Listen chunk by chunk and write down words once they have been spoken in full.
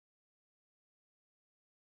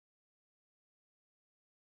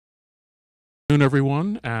Good afternoon,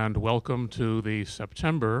 everyone, and welcome to the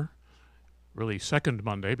September, really second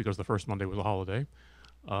Monday, because the first Monday was a holiday.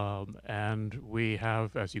 And we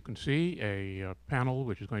have, as you can see, a panel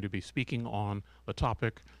which is going to be speaking on the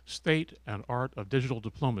topic State and Art of Digital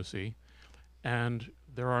Diplomacy. And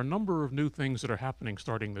there are a number of new things that are happening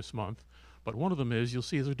starting this month, but one of them is you'll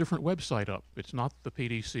see there's a different website up. It's not the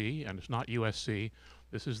PDC and it's not USC.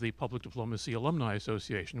 This is the Public Diplomacy Alumni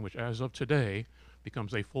Association, which as of today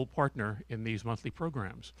becomes a full partner in these monthly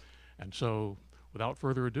programs. And so, without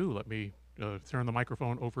further ado, let me turn the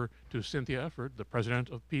microphone over to Cynthia Efford, the president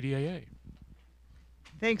of PDAA.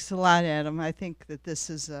 Thanks a lot, Adam. I think that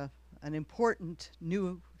this is an important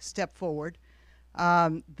new step forward.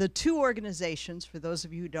 The two organizations, for those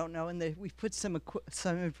of you who don't know, and we've put some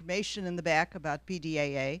information in the back about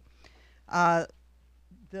PDAA. The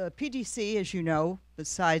PDC, as you know,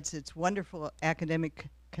 besides its wonderful academic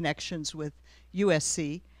connections with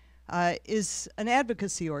USC, is an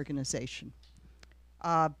advocacy organization.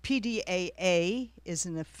 PDAA is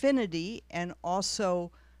an affinity, and also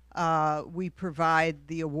we provide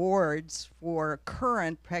the awards for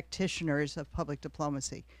current practitioners of public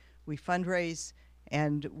diplomacy. We fundraise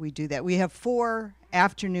and we do that. We have 4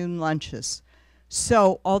 afternoon lunches.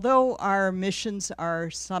 So although our missions are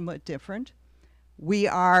somewhat different, we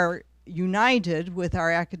are united with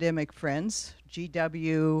our academic friends,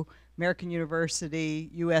 GW, American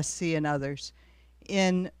University, USC, and others,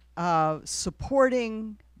 in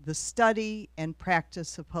supporting the study and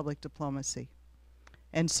practice of public diplomacy.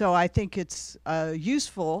 And so I think it's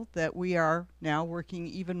useful that we are now working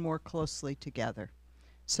even more closely together.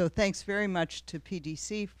 So thanks very much to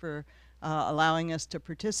PDC for allowing us to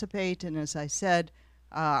participate. And as I said,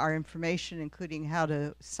 our information, including how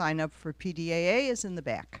to sign up for PDAA, is in the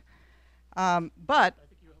back. But I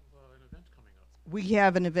think you have an event coming up. we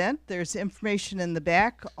have an event. There's information in the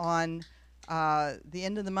back. On the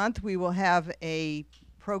end of the month, we will have a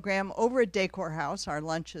program over at Decor House. Our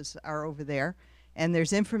lunches are over there. And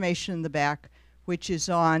there's information in the back, which is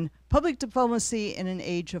on public diplomacy in an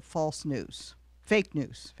age of false news. Fake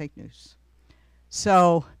news.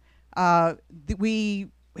 So we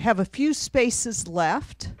have a few spaces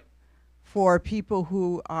left for people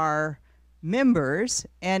who are members,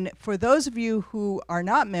 and for those of you who are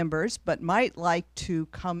not members but might like to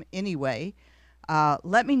come anyway,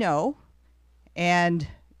 let me know, and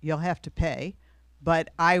you'll have to pay, but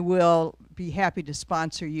I will be happy to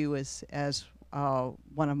sponsor you as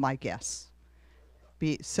one of my guests.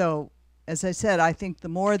 So, as I said, I think the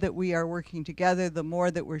more that we are working together, the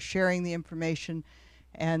more that we're sharing the information,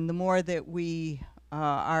 and the more that we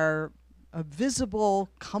are a visible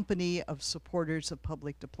company of supporters of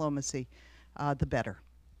public diplomacy, the better.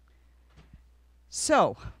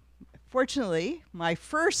 So, fortunately, my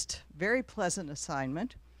first very pleasant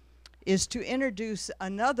assignment is to introduce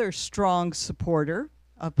another strong supporter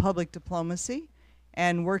of public diplomacy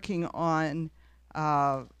and working on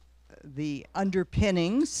the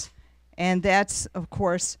underpinnings, and that's, of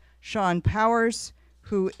course, Sean Powers,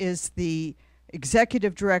 who is the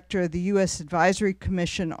Executive Director of the U.S. Advisory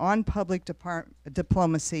Commission on Public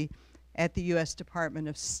Diplomacy at the U.S. Department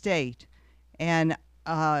of State. And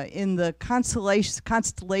in the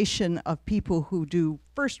constellation of people who do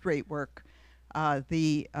first-rate work,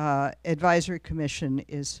 the Advisory Commission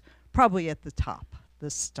is probably at the top,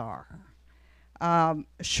 the star.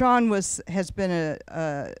 Sean has been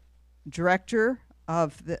a director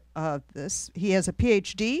of this. He has a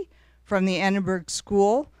PhD from the Annenberg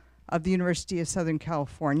School of the University of Southern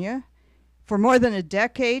California for more than a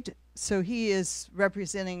decade, so he is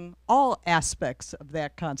representing all aspects of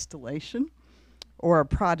that constellation, or a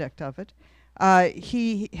product of it.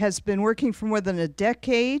 He has been working for more than a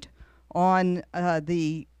decade on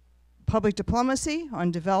the public diplomacy,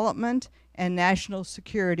 on development, and national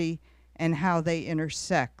security, and how they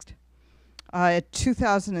intersect. In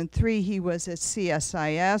 2003, he was at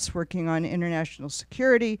CSIS working on international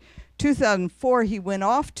security. 2004, he went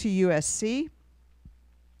off to USC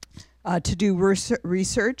to do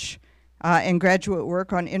research and graduate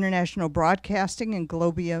work on international broadcasting and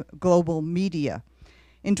global media.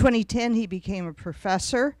 In 2010, he became a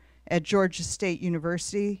professor at Georgia State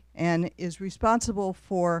University and is responsible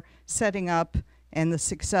for setting up and the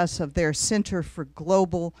success of their Center for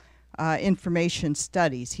Global Information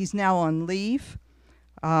Studies. He's now on leave.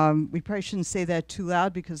 We probably shouldn't say that too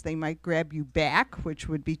loud because they might grab you back, which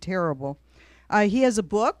would be terrible. He has a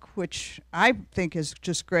book, which I think is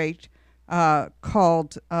just great,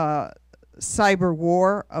 called Cyber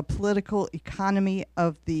War, A Political Economy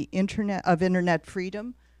of the Internet, of Internet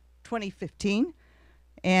Freedom, 2015.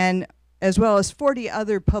 And as well as 40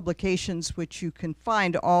 other publications, which you can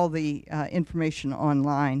find all the information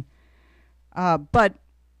online. But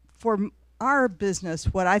for our business,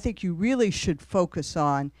 what I think you really should focus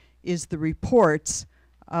on is the reports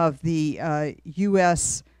of the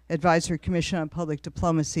U.S. Advisory Commission on Public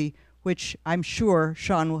Diplomacy, which I'm sure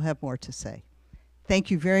Sean will have more to say.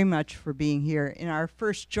 Thank you very much for being here in our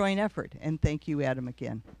first joint effort, and thank you, Adam,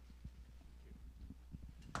 again.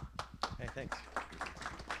 Hey, thanks.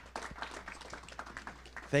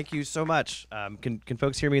 Thank you so much. Can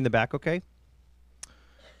folks hear me in the back okay?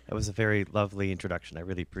 That was a very lovely introduction. I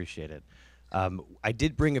really appreciate it. I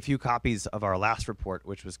did bring a few copies of our last report,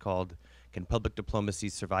 which was called Can Public Diplomacy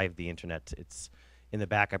Survive the Internet? It's in the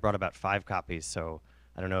back. I brought about 5 copies, so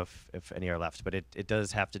I don't know if any are left, but it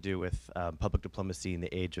does have to do with public diplomacy in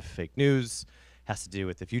the age of fake news, has to do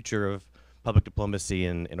with the future of public diplomacy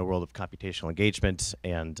in a world of computational engagement,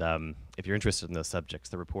 and if you're interested in those subjects,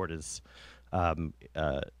 the report is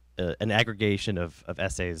an aggregation of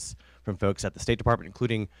essays from folks at the State Department,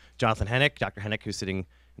 including Jonathan Hennick, Dr. Hennick, who's sitting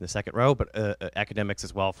in the second row, but academics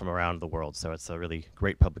as well from around the world, so it's a really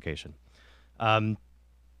great publication.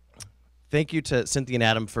 Thank you to Cynthia and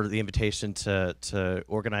Adam for the invitation to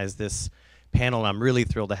organize this panel. I'm really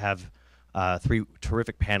thrilled to have 3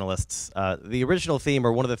 terrific panelists. The original theme,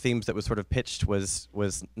 or one of the themes that was sort of pitched, was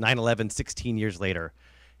 9/11 16 years later.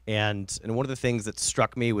 And one of the things that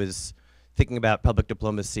struck me was thinking about public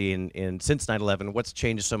diplomacy in since 9/11, what's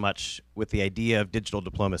changed so much with the idea of digital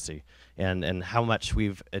diplomacy, and how much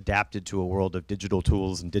we've adapted to a world of digital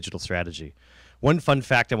tools and digital strategy. One fun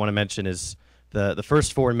fact I want to mention is the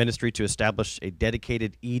first foreign ministry to establish a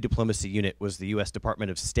dedicated e-diplomacy unit was the U.S. Department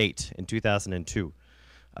of State in 2002.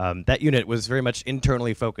 That unit was very much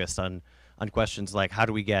internally focused on questions like how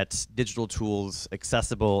do we get digital tools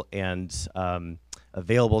accessible and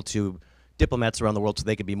available to diplomats around the world so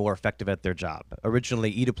they could be more effective at their job. Originally,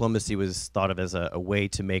 e-diplomacy was thought of as a way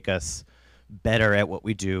to make us better at what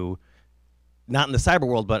we do, not in the cyber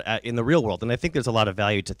world, but in the real world. And I think there's a lot of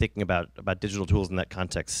value to thinking about digital tools in that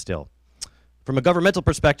context still. From a governmental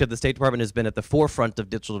perspective, the State Department has been at the forefront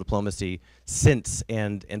of digital diplomacy since,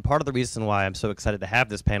 and part of the reason why I'm so excited to have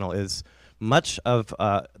this panel is much of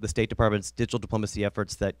the State Department's digital diplomacy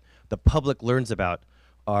efforts that the public learns about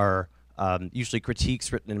are usually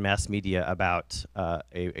critiques written in mass media about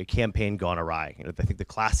a campaign gone awry. You know, I think the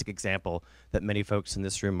classic example that many folks in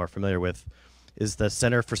this room are familiar with is the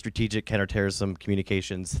Center for Strategic Counterterrorism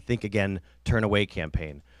Communications Think Again, Turn Away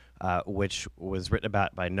campaign, which was written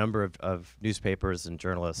about by a number of newspapers and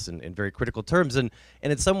journalists in very critical terms, and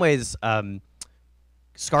in some ways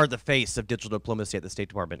scarred the face of digital diplomacy at the State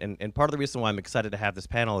Department. And part of the reason why I'm excited to have this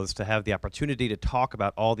panel is to have the opportunity to talk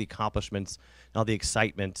about all the accomplishments and all the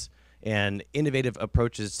excitement and innovative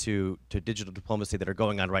approaches to digital diplomacy that are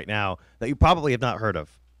going on right now that you probably have not heard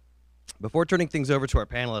of. Before turning things over to our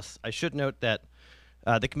panelists, I should note that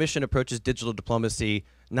the Commission approaches digital diplomacy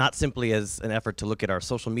not simply as an effort to look at our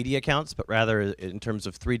social media accounts, but rather in terms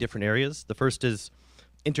of 3 different areas. The first is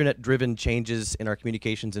internet-driven changes in our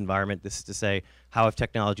communications environment. This is to say, how have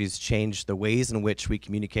technologies changed the ways in which we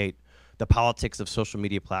communicate, the politics of social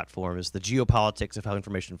media platforms, the geopolitics of how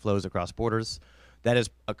information flows across borders. That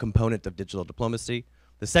is a component of digital diplomacy.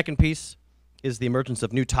 The second piece is the emergence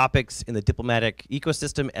of new topics in the diplomatic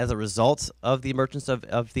ecosystem as a result of the emergence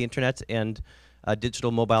of the internet and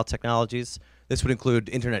digital mobile technologies. This would include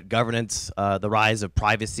internet governance, the rise of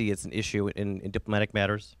privacy as an issue in diplomatic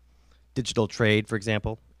matters, digital trade, for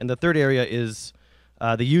example. And the third area is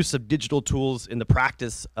the use of digital tools in the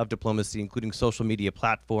practice of diplomacy, including social media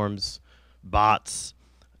platforms, bots,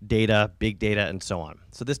 data, big data, and so on.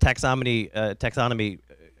 So this taxonomy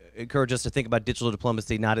encourages us to think about digital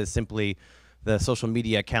diplomacy not as simply the social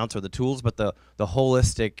media accounts or the tools, but the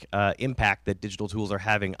holistic impact that digital tools are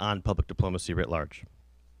having on public diplomacy writ large.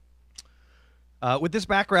 With this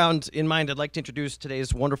background in mind, I'd like to introduce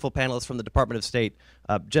today's wonderful panelists from the Department of State.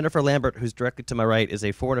 Jennifer Lambert, who's directly to my right, is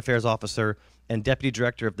a Foreign Affairs Officer and Deputy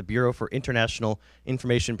Director of the Bureau for International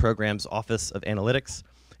Information Programs Office of Analytics,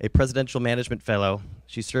 a Presidential Management Fellow.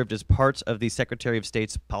 She served as part of the Secretary of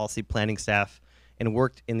State's policy planning staff and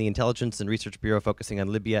worked in the Intelligence and Research Bureau focusing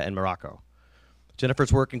on Libya and Morocco.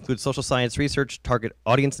 Jennifer's work includes social science research, target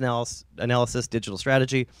audience analysis, digital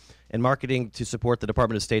strategy, and marketing to support the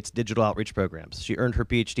Department of State's digital outreach programs. She earned her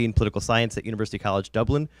PhD in political science at University College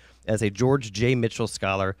Dublin as a George J. Mitchell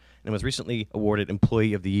Scholar and was recently awarded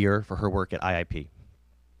Employee of the Year for her work at IIP.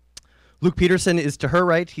 Luke Peterson is to her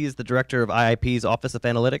right. He is the director of IIP's Office of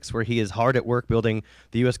Analytics, where he is hard at work building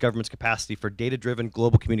the U.S. government's capacity for data-driven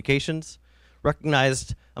global communications,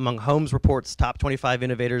 Recognized among Holmes Report's top 25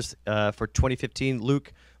 innovators for 2015,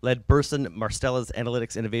 Luke led Burson Marstella's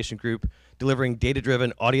Analytics Innovation Group, delivering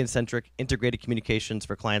data-driven, audience-centric, integrated communications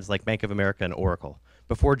for clients like Bank of America and Oracle.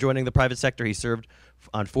 Before joining the private sector, he served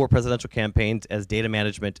on 4 presidential campaigns as data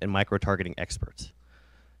management and micro-targeting expert.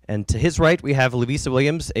 And to his right, we have Lavisa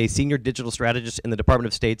Williams, a senior digital strategist in the Department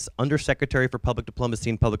of State's Undersecretary for Public Diplomacy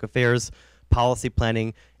and Public Affairs, Policy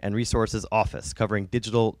Planning and Resources Office, covering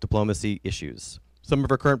digital diplomacy issues. Some of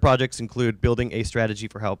her current projects include building a strategy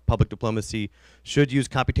for how public diplomacy should use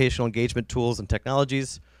computational engagement tools and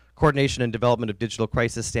technologies, coordination and development of digital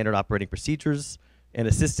crisis standard operating procedures, and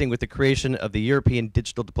assisting with the creation of the European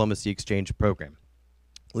Digital Diplomacy Exchange Program.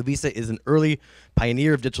 Lavisa is an early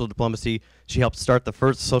pioneer of digital diplomacy. She helped start the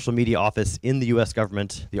first social media office in the U.S.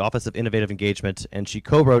 government, the Office of Innovative Engagement, and she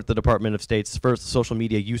co-wrote the Department of State's first social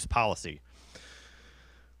media use policy.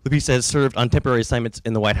 Lavisa has served on temporary assignments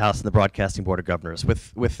in the White House and the Broadcasting Board of Governors.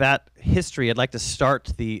 With that history, I'd like to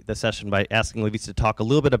start the session by asking Lavisa to talk a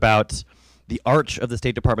little bit about the arch of the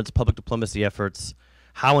State Department's public diplomacy efforts.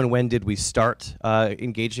 How and when did we start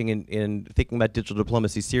engaging in thinking about digital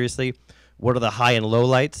diplomacy seriously? What are the high and low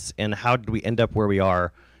lights, and how did we end up where we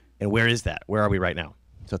are, and where is that? Where are we right now?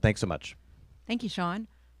 So thanks so much. Thank you, Sean.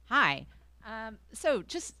 Hi.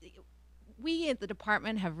 We at the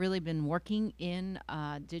department have really been working in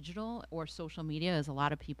digital or social media, as a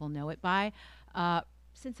lot of people know it by,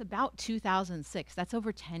 since about 2006. That's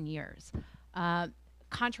over 10 years.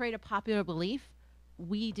 Contrary to popular belief,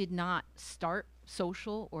 we did not start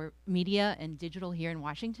social or media and digital here in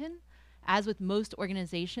Washington. As with most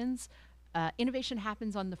organizations, innovation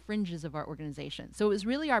happens on the fringes of our organization. So it was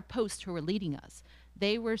really our posts who were leading us.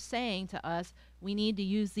 They were saying to us, we need to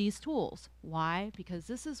use these tools. Why? Because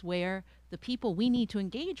this is where the people we need to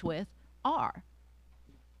engage with are.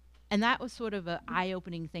 And that was sort of an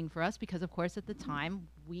eye-opening thing for us because, of course, at the time,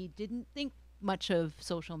 we didn't think much of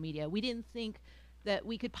social media. We didn't think that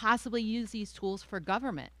we could possibly use these tools for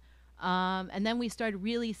government. And then we started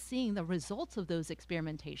really seeing the results of those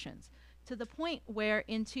experimentations, to the point where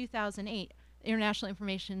in 2008, the International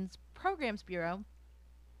Information Programs Bureau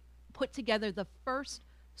put together the first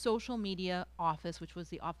social media office, which was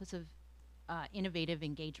the Office of Innovative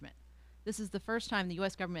Engagement. This is the first time the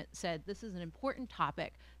U.S. government said, this is an important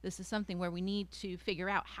topic. This is something where we need to figure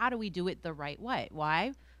out how do we do it the right way.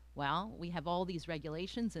 Why? Well, we have all these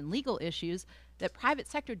regulations and legal issues that private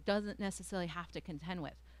sector doesn't necessarily have to contend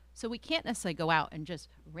with. So we can't necessarily go out and just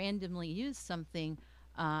randomly use something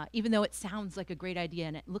even though it sounds like a great idea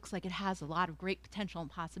and it looks like it has a lot of great potential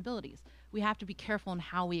and possibilities. We have to be careful in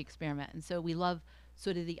how we experiment. And so we love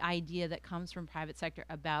sort of the idea that comes from private sector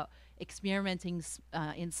about experimenting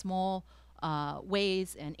in small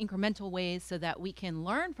ways and incremental ways so that we can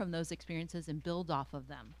learn from those experiences and build off of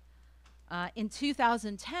them. In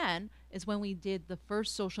 2010 is when we did the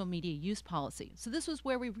first social media use policy. So this was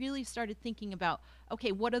where we really started thinking about,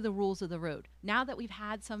 okay, what are the rules of the road? Now that we've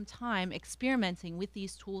had some time experimenting with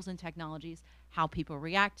these tools and technologies, how people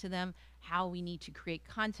react to them, how we need to create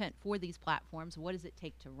content for these platforms, what does it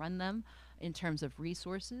take to run them in terms of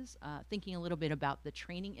resources, thinking a little bit about the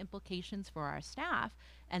training implications for our staff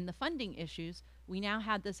and the funding issues, we now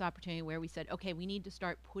had this opportunity where we said, okay, we need to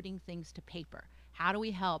start putting things to paper. How do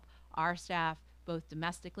we help our staff, both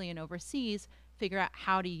domestically and overseas, figure out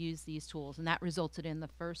how to use these tools? And that resulted in the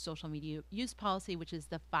first social media use policy, which is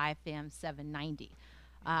the 5FAM 790.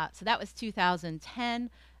 So that was 2010.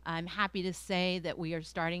 I'm happy to say that we are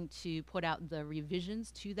starting to put out the revisions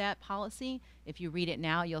to that policy. If you read it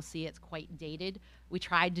now, you'll see it's quite dated. We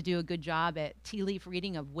tried to do a good job at tea leaf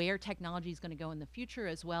reading of where technology is going to go in the future,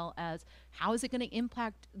 as well as how is it going to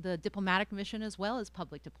impact the diplomatic mission as well as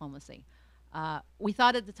public diplomacy. We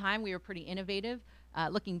thought at the time we were pretty innovative.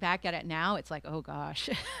 Looking back at it now, it's like, oh gosh,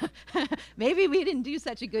 maybe we didn't do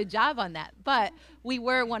such a good job on that. But we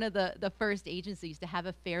were one of the first agencies to have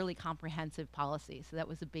a fairly comprehensive policy. So that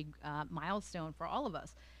was a big milestone for all of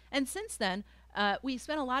us. And since then, we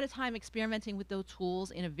spent a lot of time experimenting with those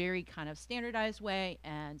tools in a very kind of standardized way.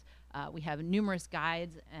 And we have numerous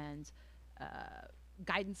guides and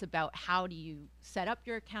guidance about how do you set up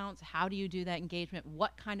your accounts, how do you do that engagement,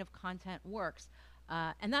 what kind of content works.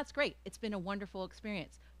 And that's great. It's been a wonderful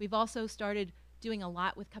experience. We've also started doing a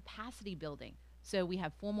lot with capacity building. So we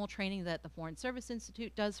have formal training that the Foreign Service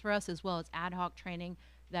Institute does for us, as well as ad hoc training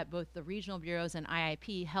that both the regional bureaus and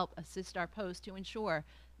IIP help assist our posts to ensure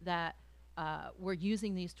that we're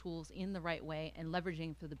using these tools in the right way and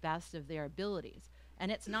leveraging for the best of their abilities.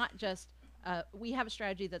 And it's not just we have a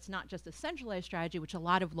strategy that's not just a centralized strategy, which a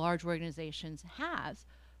lot of large organizations has,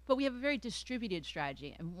 but we have a very distributed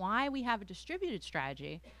strategy. And why we have a distributed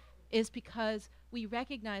strategy is because we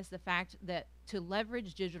recognize the fact that to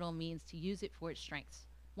leverage digital means to use it for its strengths.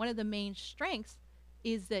 One of the main strengths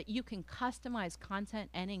is that you can customize content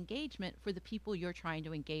and engagement for the people you're trying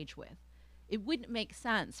to engage with. It wouldn't make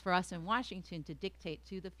sense for us in Washington to dictate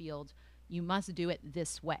to the field, you must do it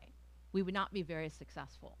this way. We would not be very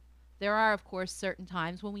successful. There are, of course, certain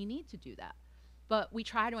times when we need to do that. But we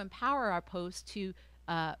try to empower our posts to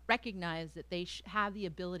recognize that they have the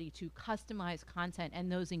ability to customize content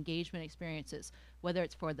and those engagement experiences, whether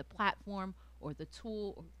it's for the platform or the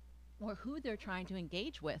tool or who they're trying to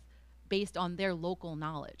engage with based on their local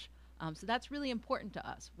knowledge. So that's really important to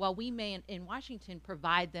us. While we may in Washington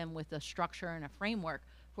provide them with a structure and a framework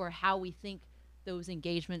for how we think those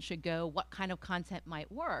engagements should go, what kind of content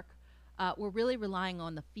might work, we're really relying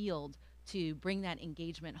on the field to bring that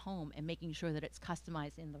engagement home and making sure that it's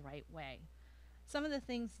customized in the right way. Some of the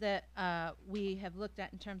things that we have looked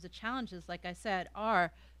at in terms of challenges, like I said,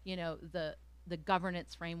 are the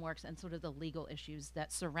governance frameworks and sort of the legal issues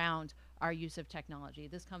that surround our use of technology.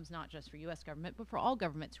 This comes not just for U.S. government, but for all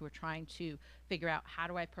governments who are trying to figure out how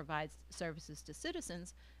do I provide services to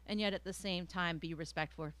citizens, and yet at the same time be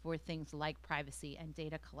respectful for things like privacy and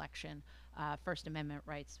data collection, First Amendment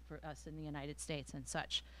rights for us in the United States and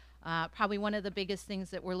such. Probably one of the biggest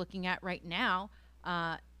things that we're looking at right now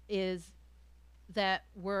is that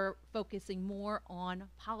we're focusing more on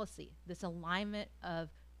policy, this alignment of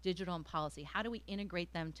digital and policy. How do we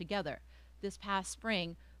integrate them together? This past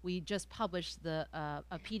spring, we just published a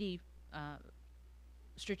PD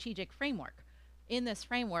strategic framework. In this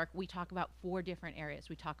framework, we talk about 4 different areas.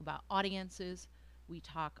 We talk about audiences, we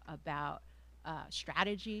talk about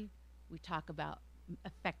strategy, we talk about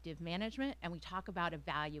effective management, and we talk about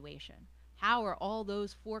evaluation. How are all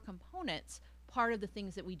those 4 components part of the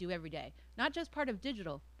things that we do every day? Not just part of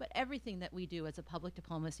digital, but everything that we do as a public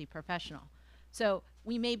diplomacy professional. So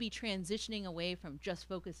we may be transitioning away from just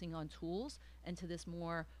focusing on tools and to this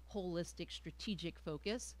more holistic strategic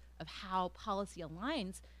focus of how policy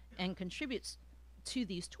aligns and contributes to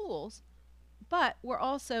these tools. But we're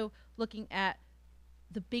also looking at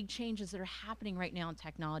the big changes that are happening right now in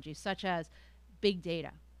technology, such as big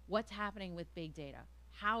data. What's happening with big data?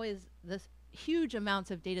 How is this huge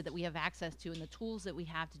amounts of data that we have access to and the tools that we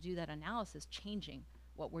have to do that analysis changing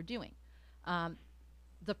what we're doing?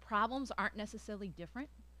 The problems aren't necessarily different.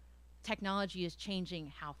 Technology is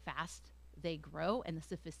changing how fast they grow and the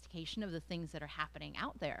sophistication of the things that are happening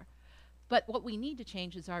out there. But what we need to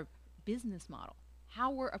change is our business model,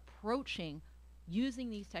 how we're approaching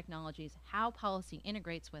using these technologies, how policy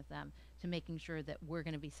integrates with them to making sure that we're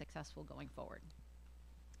going to be successful going forward.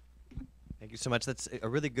 Thank you so much. That's a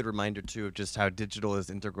really good reminder, too, of just how digital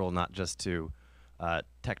is integral, not just to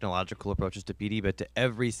technological approaches to PD, but to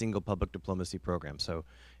every single public diplomacy program. So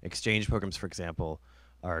exchange programs, for example,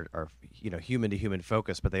 are human-to-human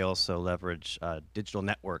focused, but they also leverage digital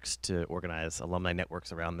networks to organize alumni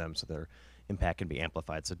networks around them so their impact can be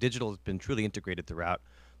amplified. So digital has been truly integrated throughout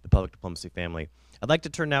the public diplomacy family. I'd like to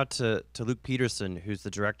turn now to Luke Peterson, who's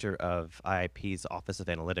the director of IIP's Office of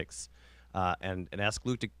Analytics, and ask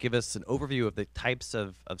Luke to give us an overview of the types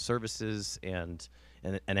of services and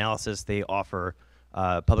analysis they offer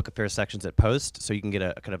public affairs sections at Post, so you can get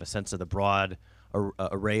a kind of a sense of the broad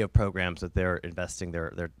array of programs that they're investing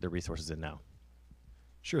their resources in now.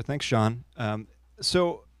 Sure, thanks, Sean.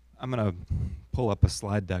 So I'm going to pull up a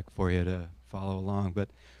slide deck for you to follow along, but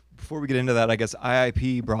before we get into that, I guess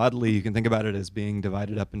IIP broadly, you can think about it as being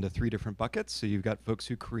divided up into 3 different buckets. So you've got folks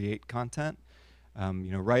who create content,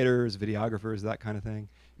 writers, videographers, that kind of thing.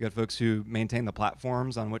 You got folks who maintain the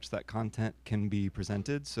platforms on which that content can be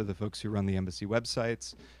presented. So the folks who run the embassy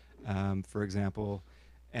websites, for example,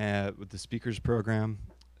 with the speakers program.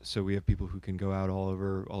 So we have people who can go out all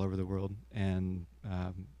over the world and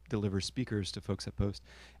deliver speakers to folks at Post.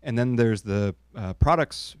 And then there's the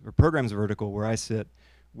products or programs vertical where I sit,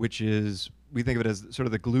 which is, we think of it as sort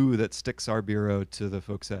of the glue that sticks our bureau to the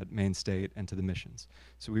folks at Main State and to the missions.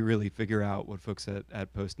 So we really figure out what folks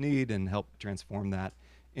at Post need and help transform that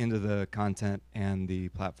into the content and the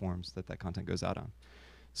platforms that content goes out on.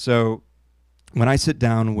 So when I sit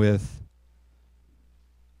down with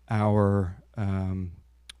our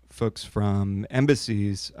folks from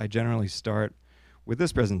embassies, I generally start with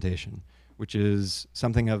this presentation, which is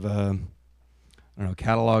something of a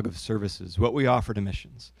catalog of services, what we offer to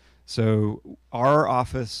missions. So our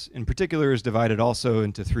office in particular is divided also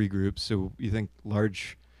into 3 groups. So you think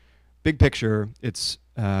big picture, it's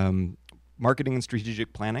marketing and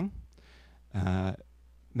strategic planning,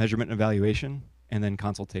 measurement and evaluation, and then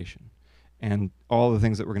consultation. And all the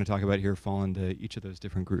things that we're going to talk about here fall into each of those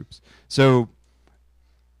different groups. So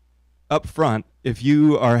up front, if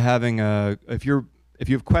you are having if you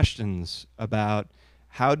have questions about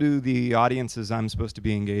how do the audiences I'm supposed to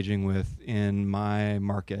be engaging with in my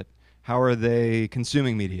market, how are they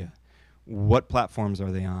consuming media? What platforms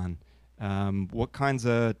are they on? What kinds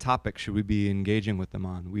of topics should we be engaging with them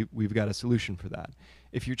on? We've got a solution for that.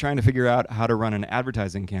 If you're trying to figure out how to run an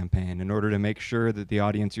advertising campaign in order to make sure that the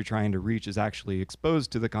audience you're trying to reach is actually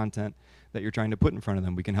exposed to the content that you're trying to put in front of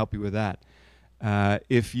them, we can help you with that.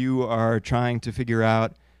 If you are trying to figure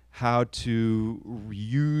out how to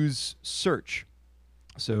use search,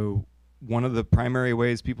 so one of the primary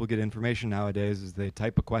ways people get information nowadays is they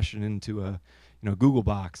type a question into a Google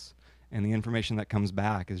box, and the information that comes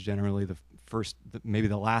back is generally the first, maybe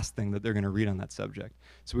the last thing that they're going to read on that subject.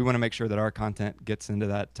 So we want to make sure that our content gets into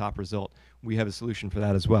that top result. We have a solution for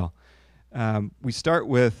that as well. We start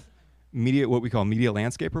with media, what we call media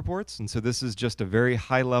landscape reports, and so this is just a very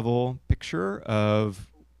high-level picture of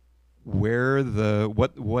where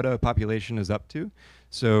what a population is up to.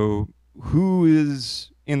 So who is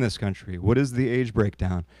in this country? What is the age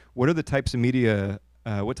breakdown? What are the types of media?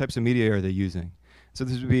 What types of media are they using? So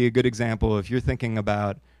this would be a good example if you're thinking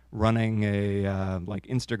about running a like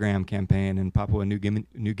Instagram campaign in Papua New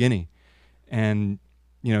Guinea, and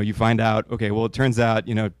you find out, okay, well, it turns out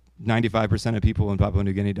 95% of people in Papua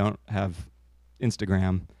New Guinea don't have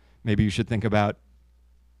Instagram. Maybe you should think about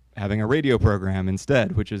having a radio program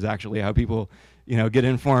instead, which is actually how people get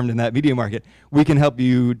informed in that media market. We can help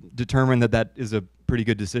you determine that is a pretty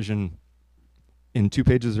good decision in 2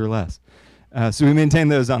 pages or less. So we maintain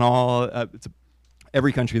those on all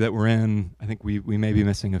every country that we're in. I think we may be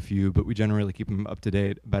missing a few, but we generally keep them up to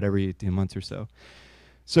date about every 18 months or so.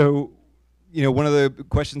 So one of the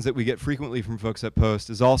questions that we get frequently from folks at Post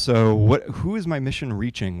is also, who is my mission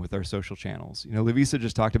reaching with our social channels? Lovisa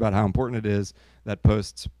just talked about how important it is that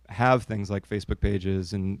posts have things like Facebook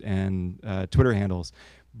pages and Twitter handles,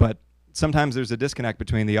 but sometimes there's a disconnect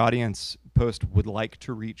between the audience Post would like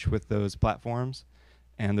to reach with those platforms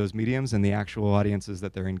and those mediums and the actual audiences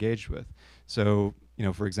that they're engaged with. So,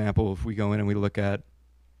 for example, if we go in and we look at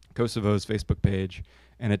Kosovo's Facebook page,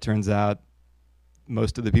 and it turns out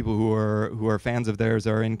most of the people who are fans of theirs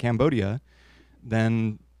are in Cambodia,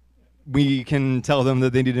 then we can tell them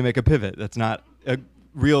that they need to make a pivot. That's not a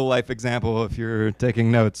real life example. If you're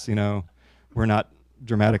taking notes, we're not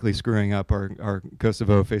dramatically screwing up our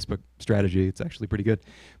Kosovo Facebook strategy. It's actually pretty good.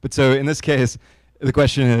 But so in this case, the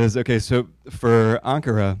question is, okay, so for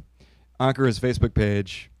Ankara's Facebook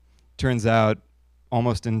page turns out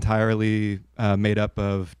almost entirely made up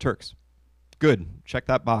of Turks. Good, check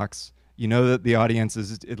that box. You know that the audience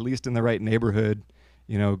is at least in the right neighborhood,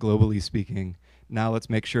 globally speaking. Now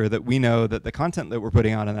let's make sure that we know that the content that we're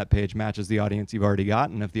putting out on that page matches the audience you've already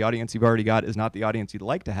got. And if the audience you've already got is not the audience you'd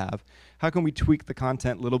like to have, how can we tweak the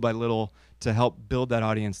content little by little to help build that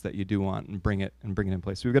audience that you do want and bring it in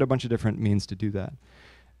place? So we've got a bunch of different means to do that.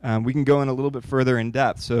 We can go in a little bit further in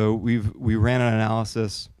depth. So we ran an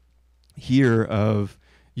analysis here of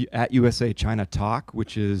at USA China Talk,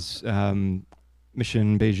 which is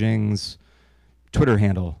Mission Beijing's Twitter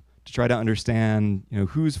handle, to try to understand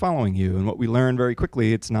who's following you. And what we learned very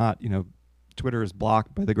quickly, it's not Twitter is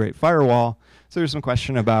blocked by the Great Firewall. So there's some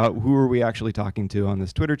question about who are we actually talking to on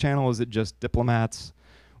this Twitter channel? Is it just diplomats?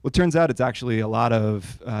 Well, it turns out it's actually a lot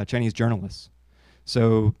of Chinese journalists.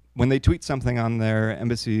 So when they tweet something on their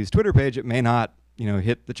embassy's Twitter page, it may not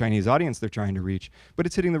hit the Chinese audience they're trying to reach, but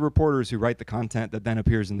it's hitting the reporters who write the content that then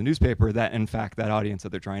appears in the newspaper that, in fact, that audience that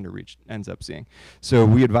they're trying to reach ends up seeing. So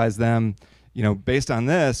we advise them, based on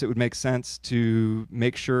this, it would make sense to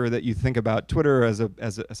make sure that you think about Twitter as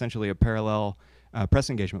essentially a parallel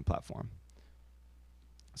press engagement platform.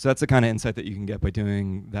 So that's the kind of insight that you can get by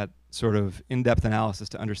doing that sort of in-depth analysis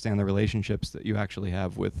to understand the relationships that you actually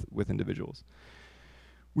have with individuals.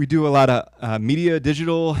 We do a lot of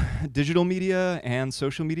digital media and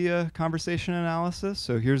social media conversation analysis.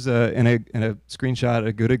 So here's in a screenshot,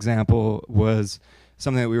 a good example was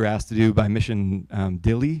something that we were asked to do by Mission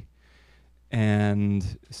Dili, and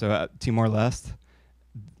so at Timor-Leste.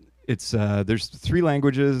 It's there's 3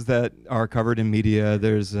 languages that are covered in media.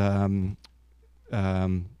 There's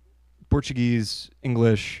Portuguese,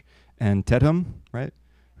 English, and Tetum, right?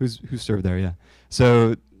 Who's served there? Yeah.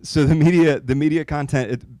 So the media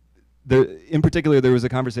content, in particular, there was a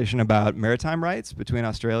conversation about maritime rights between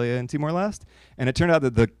Australia and Timor-Leste, and it turned out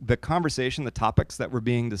that the conversation, the topics that were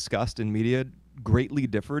being discussed in media greatly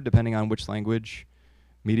differed depending on which language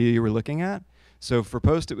media you were looking at. So for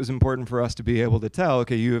Post, it was important for us to be able to tell,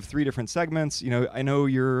 okay, you have 3 different segments. I know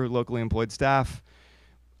your locally employed staff,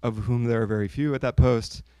 of whom there are very few at that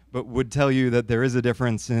Post, but would tell you that there is a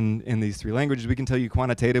difference in these three languages. We can tell you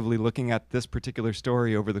quantitatively, looking at this particular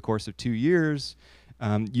story over the course of 2 years,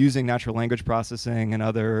 using natural language processing and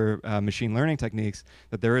other machine learning techniques,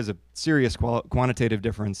 that there is a serious quantitative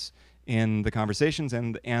difference in the conversations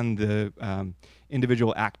and the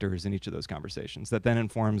individual actors in each of those conversations that then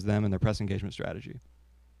informs them and their press engagement strategy.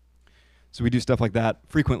 So we do stuff like that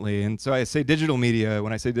frequently. And so I say digital media.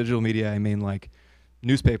 When I say digital media, I mean like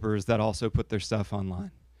newspapers that also put their stuff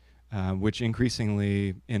online, which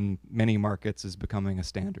increasingly in many markets is becoming a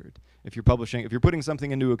standard. If you're putting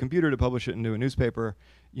something into a computer to publish it into a newspaper,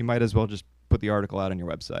 you might as well just put the article out on your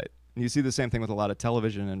website. And you see the same thing with a lot of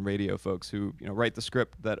television and radio folks who write the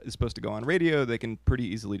script that is supposed to go on radio. They can pretty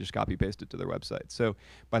easily just copy paste it to their website. So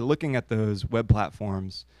by looking at those web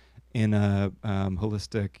platforms in a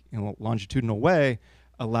holistic, longitudinal way,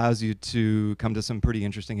 allows you to come to some pretty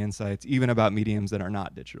interesting insights, even about mediums that are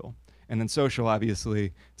not digital. And then social,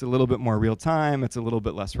 obviously, it's a little bit more real time. It's a little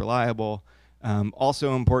bit less reliable.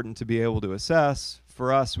 Also important to be able to assess.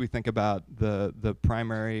 For us, we think about the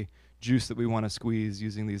primary juice that we want to squeeze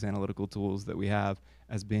using these analytical tools that we have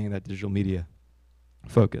as being that digital media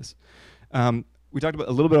focus. We talked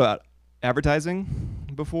a little bit about advertising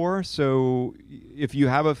before. So if you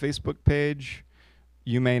have a Facebook page,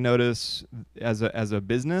 you may notice as a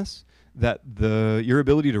business that your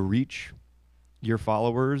ability to reach your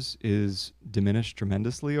followers is diminished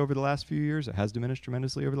tremendously over the last few years. It has diminished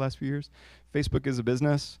tremendously over the last few years. Facebook is a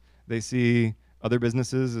business. They see other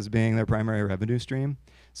businesses as being their primary revenue stream.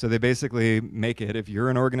 So they basically make it, if you're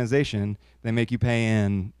an organization, they make you pay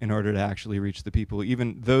in order to actually reach the people,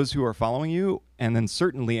 even those who are following you, and then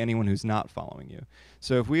certainly anyone who's not following you.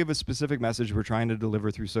 So if we have a specific message we're trying to deliver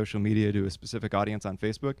through social media to a specific audience on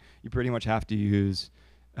Facebook, you pretty much have to use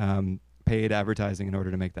paid advertising in order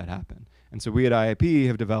to make that happen. And so we at IAP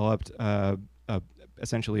have developed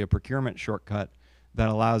essentially a procurement shortcut that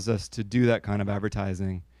allows us to do that kind of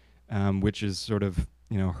advertising, which is sort of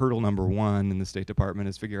hurdle number one in the State Department,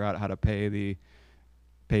 is figure out how to pay the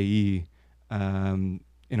payee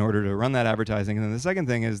in order to run that advertising. And then the second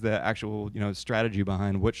thing is the actual strategy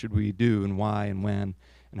behind what should we do and why and when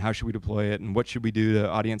and how should we deploy it and what should we do to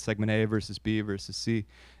audience segment A versus B versus C.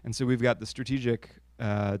 And so we've got the strategic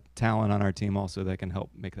talent on our team also that can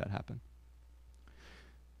help make that happen.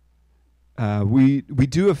 We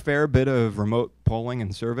do a fair bit of remote polling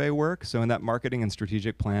and survey work. So in that marketing and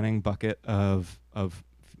strategic planning bucket of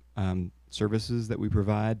services that we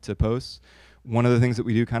provide to posts, one of the things that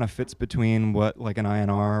we do kind of fits between what like an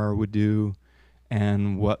INR would do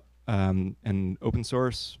and what an open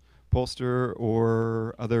source pollster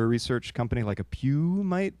or other research company like a Pew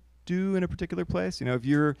might do in a particular place. If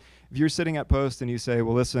you're sitting at Post and you say,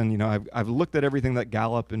 well, listen, I've looked at everything that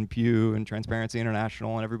Gallup and Pew and Transparency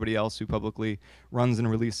International and everybody else who publicly runs and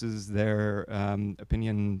releases their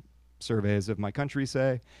opinion surveys of my country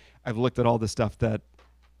say. I've looked at all the stuff that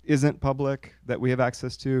isn't public that we have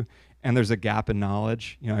access to, and there's a gap in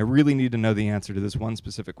knowledge. I really need to know the answer to this one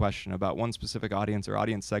specific question about one specific audience or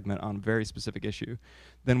audience segment on a very specific issue.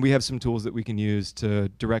 Then we have some tools that we can use to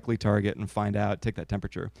directly target and find out, take that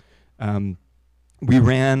temperature. We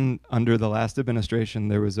ran under the last administration,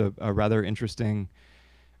 there was a rather interesting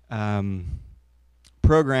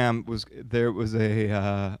program. There was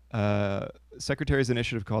a Secretary's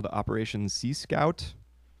initiative called Operation Sea Scout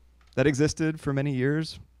that existed for many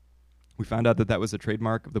years. We found out that was a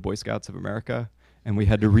trademark of the Boy Scouts of America, and we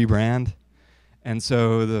had to rebrand. And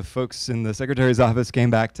so the folks in the Secretary's office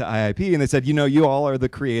came back to IIP and they said, you all are the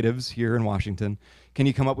creatives here in Washington. Can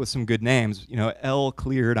you come up with some good names? L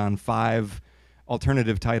cleared on 5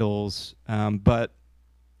 alternative titles, but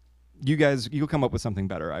you'll come up with something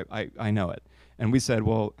better. I know it. And we said,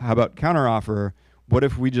 well, how about counteroffer? What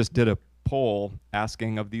if we just did a poll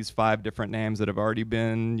asking of these 5 different names that have already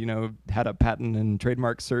been, had a patent and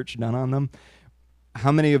trademark search done on them,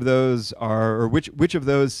 how many of those are, or which of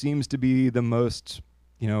those seems to be the most,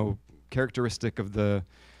 characteristic of the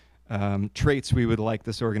traits we would like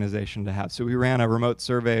this organization to have? So we ran a remote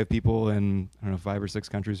survey of people in, 5 or 6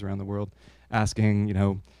 countries around the world, asking,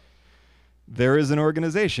 there is an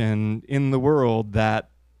organization in the world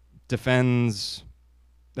that defends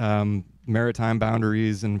maritime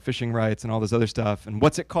boundaries and fishing rights and all this other stuff, and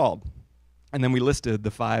what's it called? And then we listed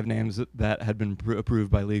the 5 names that had been approved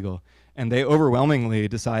by legal, and they overwhelmingly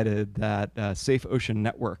decided that Safe Ocean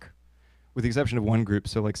Network, with the exception of one group,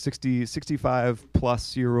 so like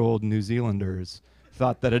 65-plus-year-old New Zealanders,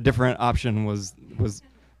 thought that a different option was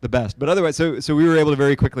the best. But otherwise, so we were able to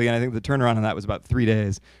very quickly, and I think the turnaround on that was about 3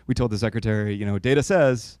 days. We told the secretary, data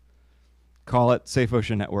says call it Safe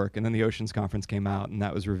Ocean Network, and then the Oceans Conference came out, and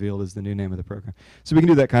that was revealed as the new name of the program. So we can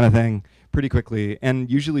do that kind of thing pretty quickly, and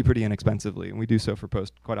usually pretty inexpensively, and we do so for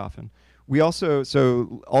Post quite often. We also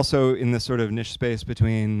in this sort of niche space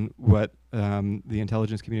between what the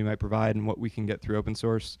intelligence community might provide and what we can get through open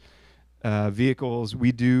source vehicles,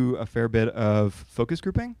 we do a fair bit of focus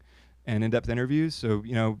grouping and in-depth interviews. So,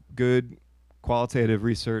 you know, good qualitative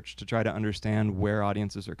research to try to understand where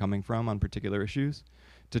audiences are coming from on particular issues,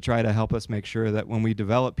 to try to help us make sure that when we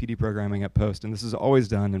develop PD programming at Post, and this is always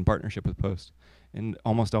done in partnership with Post, and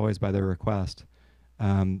almost always by their request,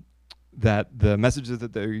 that the messages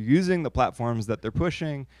that they're using, the platforms that they're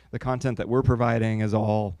pushing, the content that we're providing is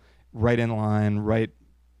all right in line, right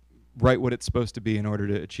what it's supposed to be in order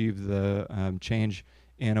to achieve the change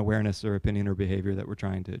in awareness or opinion or behavior that we're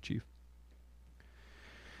trying to achieve.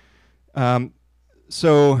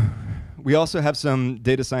 So we also have some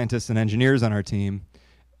data scientists and engineers on our team,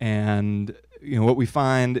 and you know what we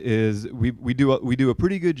find is we do a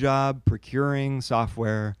pretty good job procuring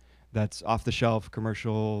software that's off-the-shelf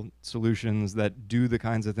commercial solutions that do the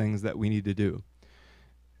kinds of things that we need to do.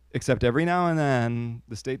 Except every now and then,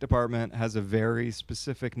 the State Department has a very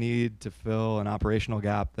specific need to fill an operational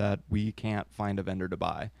gap that we can't find a vendor to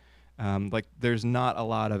buy. Like, there's not a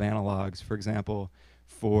lot of analogs, for example,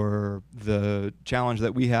 for the challenge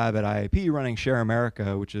that we have at IAP running Share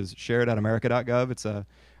America, which is shared.america.gov. It's a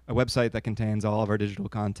website that contains all of our digital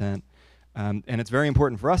content. And it's very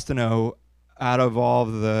important for us to know, out of all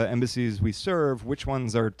of the embassies we serve, which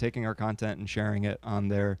ones are taking our content and sharing it on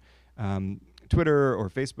their Twitter or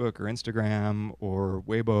Facebook or Instagram or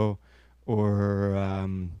Weibo or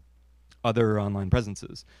other online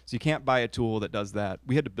presences. So you can't buy a tool that does that.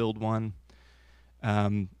 We had to build one.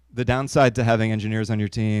 The downside to having engineers on your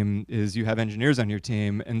team is you have engineers on your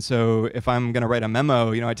team, and so if I'm going to write a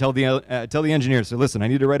memo, you know, I tell the engineers, so listen, I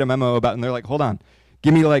need to write a memo about, and they're like, hold on,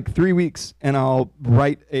 give me like 3 weeks, and I'll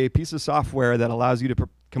write a piece of software that allows you to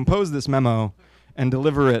compose this memo and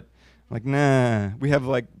deliver it. Like, nah, we have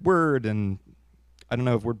like Word, and I don't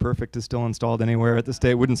know if WordPerfect is still installed anywhere at this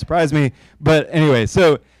state. Wouldn't surprise me, but anyway,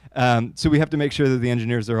 so we have to make sure that the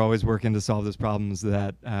engineers are always working to solve those problems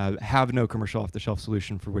that have no commercial off-the-shelf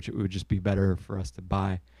solution, for which it would just be better for us to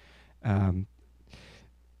buy.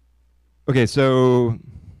 Okay, so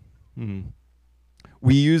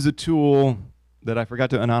we use a tool that I forgot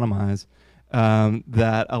to anonymize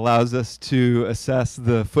that allows us to assess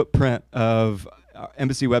the footprint of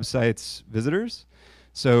embassy websites' visitors.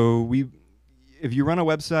 So if you run a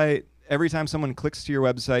website, every time someone clicks to your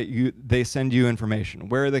website, they send you information.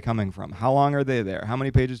 Where are they coming from? How long are they there? How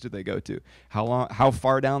many pages do they go to? How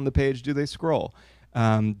far down the page do they scroll?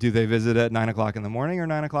 Do they visit at 9 o'clock in the morning or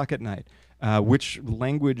 9 o'clock at night? Which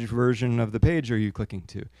language version of the page are you clicking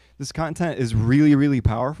to? This content is really, really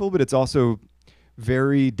powerful, but it's also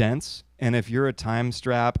very dense. And if you're a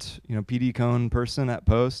time-strapped, you know, PD cone person at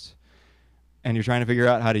Post, and you're trying to figure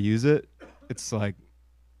out how to use it, it's like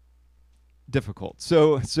difficult.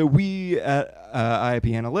 So we at IAP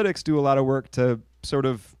Analytics do a lot of work to sort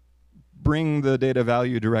of bring the data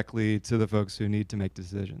value directly to the folks who need to make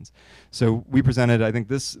decisions. So we presented, I think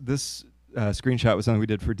this screenshot was something we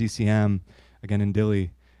did for DCM, again in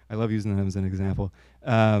Dili. I love using them as an example.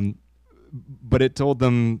 But it told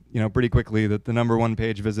them, you know, pretty quickly that the #1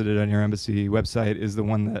 page visited on your embassy website is the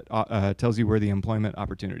one that tells you where the employment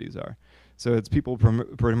opportunities are. So it's people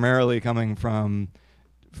primarily coming from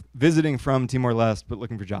visiting from Timor-Leste but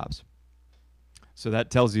looking for jobs. So that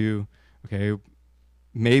tells you, okay,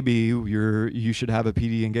 maybe you should have a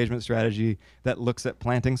PD engagement strategy that looks at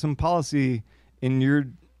planting some policy in your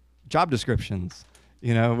job descriptions,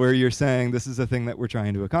 you know, where you're saying this is a thing that we're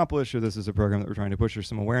trying to accomplish, or this is a program that we're trying to push, or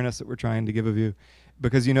some awareness that we're trying to give of you,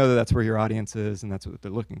 because you know that that's where your audience is and that's what they're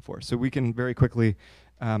looking for. So we can very quickly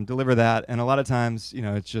deliver that, and a lot of times, you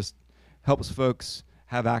know, it just helps folks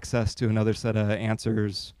have access to another set of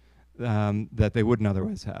answers that they wouldn't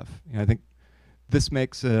otherwise have. You know, I think this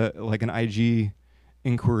makes like an IG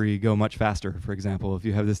inquiry go much faster. For example, if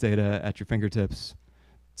you have this data at your fingertips,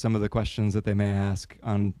 some of the questions that they may ask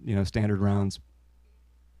on, you know, standard rounds,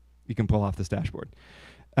 you can pull off this dashboard.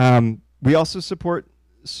 We also support,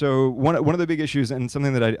 so one of the big issues, and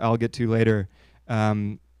something that I'll get to later,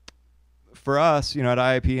 for us, you know, at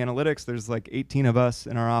IAP Analytics, there's like 18 of us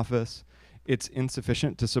in our office. It's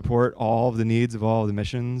insufficient to support all of the needs of all of the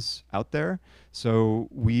missions out there. So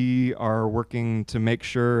we are working to make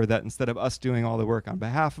sure that instead of us doing all the work on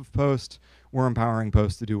behalf of Post, we're empowering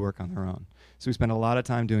Post to do work on their own. So we spend a lot of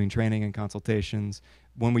time doing training and consultations.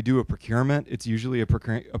 When we do a procurement, it's usually a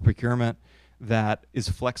procurement that is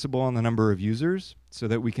flexible on the number of users so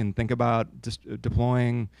that we can think about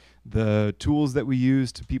deploying the tools that we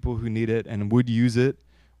use to people who need it and would use it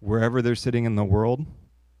wherever they're sitting in the world,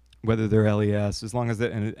 whether they're LES, as long as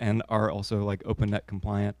they and are also like OpenNet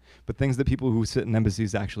compliant, but things that people who sit in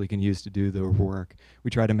embassies actually can use to do their work.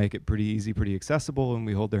 We try to make it pretty easy, pretty accessible, and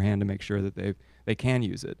we hold their hand to make sure that they can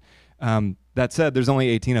use it. That said, there's only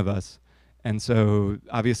 18 of us, and so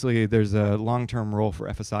obviously there's a long-term role for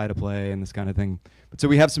FSI to play and this kind of thing. But so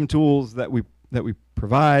we have some tools that we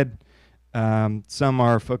provide. Some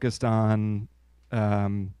are focused on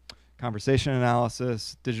conversation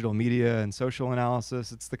analysis, digital media, and social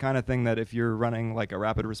analysis. It's the kind of thing that if you're running like a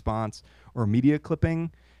rapid response or media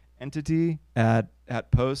clipping entity at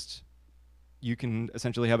Post, you can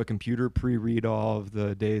essentially have a computer pre-read all of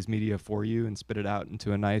the day's media for you and spit it out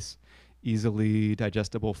into a nice, easily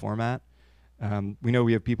digestible format. We know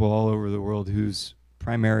we have people all over the world whose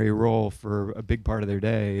primary role for a big part of their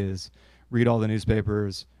day is read all the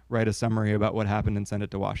newspapers, write a summary about what happened, and send it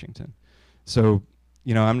to Washington. So,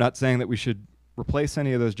 you know, I'm not saying that we should replace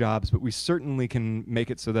any of those jobs, but we certainly can make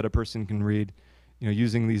it so that a person can read, you know,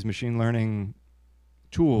 using these machine learning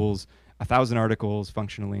tools, 1,000 articles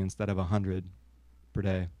functionally instead of 100 per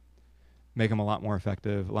day. Make them a lot more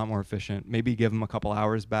effective, a lot more efficient, maybe give them a couple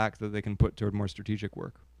hours back that they can put toward more strategic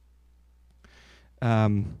work.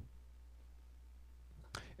 And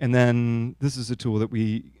then this is a tool that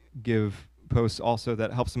we give Posts also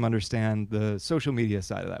that helps them understand the social media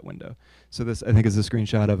side of that window. So this, I think, is a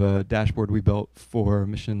screenshot of a dashboard we built for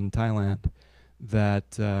Mission Thailand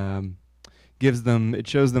that gives them, it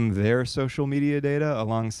shows them their social media data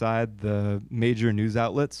alongside the major news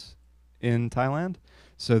outlets in Thailand.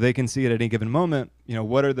 So they can see at any given moment, you know,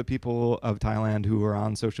 what are the people of Thailand who are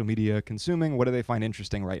on social media consuming? What do they find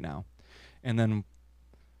interesting right now? And then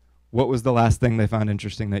what was the last thing they found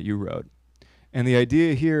interesting that you wrote? And the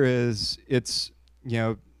idea here is it's, you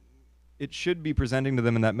know, it should be presenting to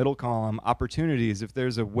them in that middle column opportunities. If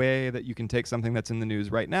there's a way that you can take something that's in the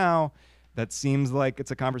news right now that seems like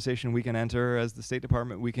it's a conversation we can enter as the State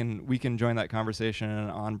Department, we can join that conversation in an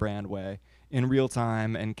on-brand way in real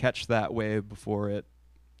time and catch that wave before it,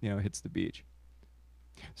 you know, hits the beach.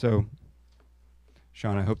 So,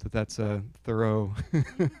 Sean, I hope that that's a thorough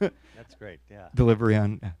That's great, yeah. delivery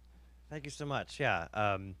on. Yeah. Thank you so much, yeah.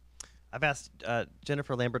 I've asked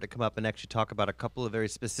Jennifer Lambert to come up and actually talk about a couple of very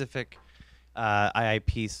specific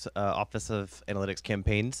IIP's Office of Analytics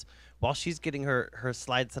campaigns. While she's getting her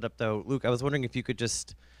slide set up, though, Luke, I was wondering if you could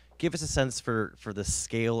just give us a sense for the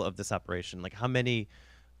scale of this operation. Like, how many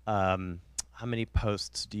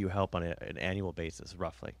posts do you help on an annual basis,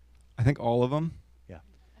 roughly? I think all of them.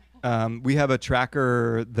 Yeah. We have a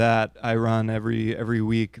tracker that I run every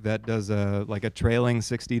week that does a trailing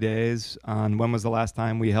 60 days on when was the last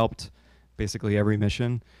time we helped basically every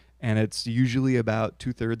mission, and it's usually about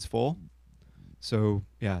 2/3 full. So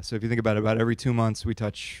yeah, so if you think about it, about every 2 months we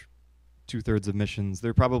touch 2/3 of missions. There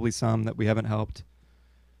are probably some that we haven't helped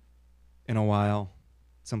in a while.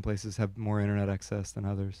 Some places have more internet access than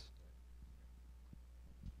others.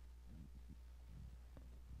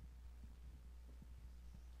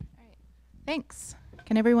 Thanks.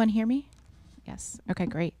 Can everyone hear me? Yes. Okay,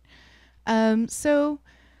 great. So,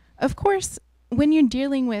 of course, when you're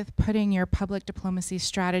dealing with putting your public diplomacy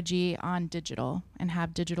strategy on digital and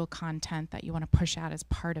have digital content that you want to push out as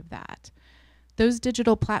part of that, those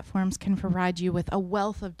digital platforms can provide you with a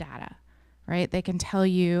wealth of data, right? They can tell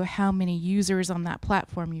you how many users on that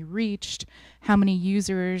platform you reached, how many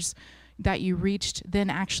users that you reached then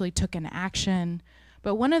actually took an action.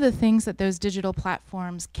 But one of the things that those digital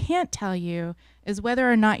platforms can't tell you is whether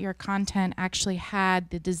or not your content actually had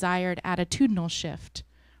the desired attitudinal shift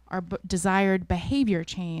or desired behavior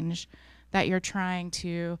change that you're trying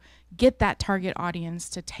to get that target audience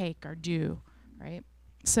to take or do, right?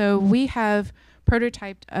 So we have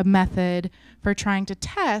prototyped a method for trying to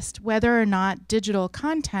test whether or not digital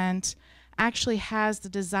content actually has the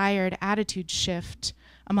desired attitude shift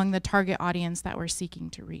among the target audience that we're seeking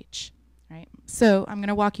to reach. Right. So I'm going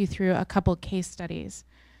to walk you through a couple case studies.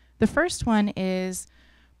 The first one is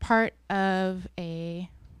part of a,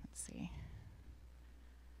 let's see.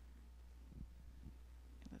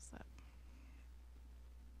 Get this up.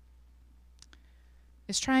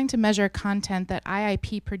 Is trying to measure content that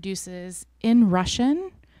IIP produces in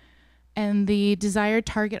Russian, and the desired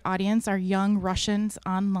target audience are young Russians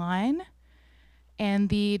online, and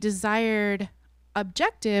the desired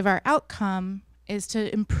objective, our outcome, is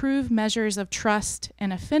to improve measures of trust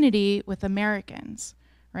and affinity with Americans,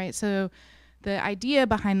 right? So the idea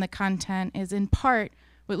behind the content is in part,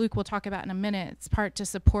 what Luke will talk about in a minute, it's part to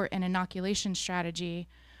support an inoculation strategy,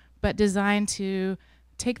 but designed to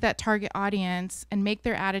take that target audience and make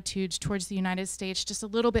their attitudes towards the United States just a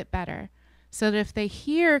little bit better. So that if they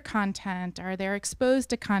hear content or they're exposed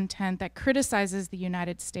to content that criticizes the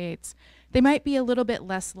United States, they might be a little bit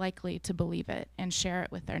less likely to believe it and share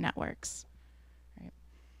it with their networks. Right.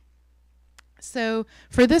 So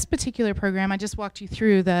for this particular program, I just walked you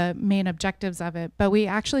through the main objectives of it, but we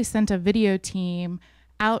actually sent a video team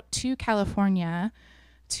out to California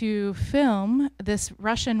to film this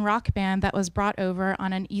Russian rock band that was brought over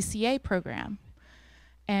on an ECA program.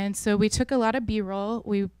 And so we took a lot of B-roll,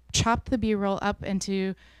 we chopped the B-roll up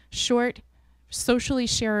into short, socially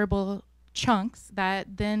shareable chunks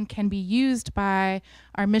that then can be used by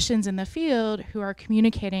our missions in the field who are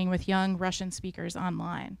communicating with young Russian speakers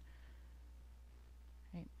online.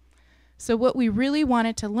 Right. So what we really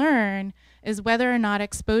wanted to learn is whether or not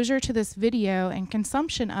exposure to this video and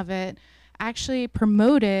consumption of it actually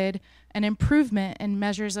promoted an improvement in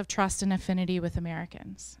measures of trust and affinity with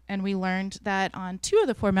Americans. And we learned that on 2 of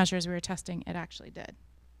the 4 measures we were testing, it actually did.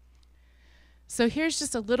 So here's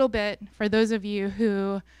just a little bit for those of you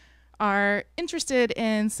who are interested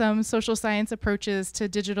in some social science approaches to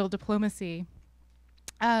digital diplomacy.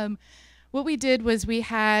 What we did was we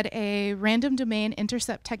had a random domain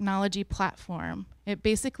intercept technology platform. It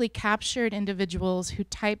basically captured individuals who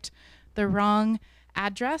typed the wrong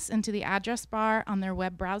address into the address bar on their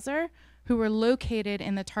web browser who were located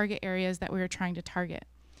in the target areas that we were trying to target.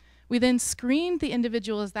 We then screened the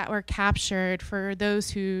individuals that were captured for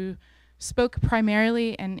those who spoke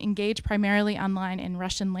primarily and engaged primarily online in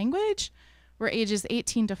Russian language, were ages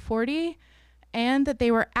 18 to 40, and that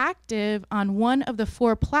they were active on one of the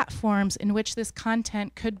 4 platforms in which this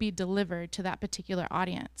content could be delivered to that particular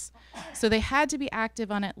audience. So they had to be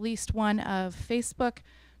active on at least one of Facebook,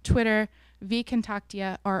 Twitter,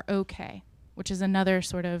 vKontakte, or OK, which is another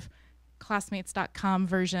sort of classmates.com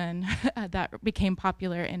version that became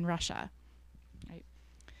popular in Russia. Right.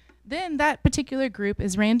 Then that particular group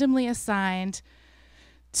is randomly assigned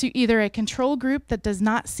to either a control group that does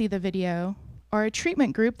not see the video or a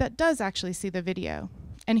treatment group that does actually see the video.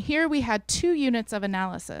 And here we had 2 units of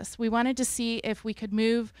analysis. We wanted to see if we could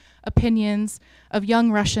move opinions of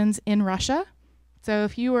young Russians in Russia. So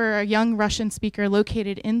if you were a young Russian speaker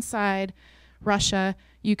located inside Russia,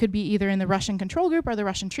 you could be either in the Russian control group or the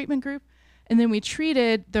Russian treatment group. And then we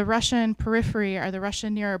treated the Russian periphery or the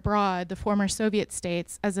Russian near abroad, the former Soviet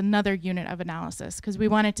states, as another unit of analysis, because we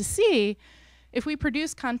wanted to see if we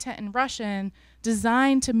produce content in Russian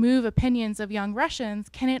designed to move opinions of young Russians,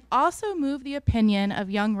 can it also move the opinion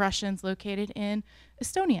of young Russians located in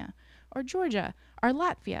Estonia or Georgia or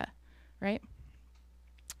Latvia, right?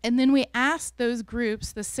 And then we asked those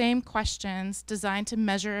groups the same questions designed to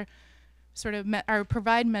measure or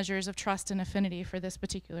provide measures of trust and affinity for this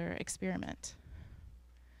particular experiment.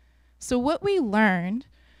 So what we learned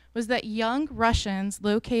was that young Russians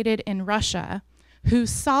located in Russia who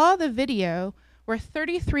saw the video were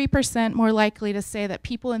 33% more likely to say that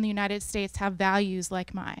people in the United States have values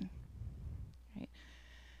like mine. Right?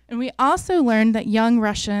 And we also learned that young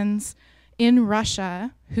Russians in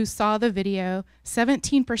Russia who saw the video,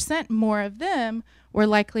 17% more of them were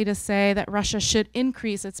likely to say that Russia should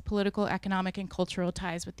increase its political, economic, and cultural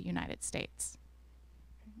ties with the United States.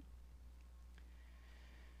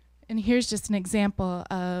 And here's just an example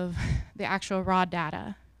of the actual raw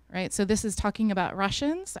data, right? So this is talking about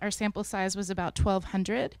Russians. Our sample size was about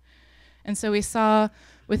 1,200. And so we saw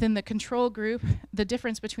within the control group, the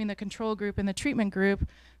difference between the control group and the treatment group,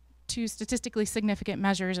 2 statistically significant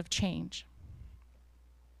measures of change.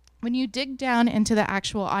 When you dig down into the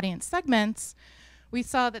actual audience segments, we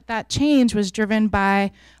saw that that change was driven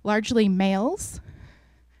by largely males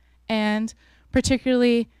and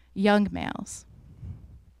particularly young males,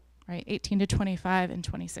 right? 18 to 25 and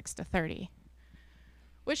 26 to 30.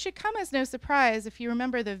 Which should come as no surprise if you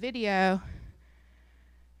remember the video.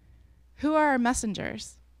 Who are our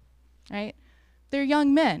messengers, right? They're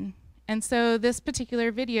young men. And so this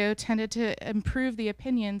particular video tended to improve the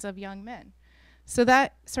opinions of young men. So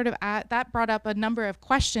that sort of that brought up a number of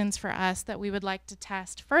questions for us that we would like to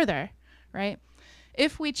test further, right?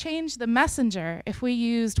 If we change the messenger, if we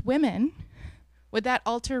used women, would that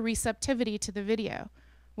alter receptivity to the video?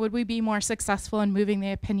 Would we be more successful in moving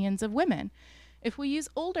the opinions of women? If we use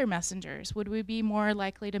older messengers, would we be more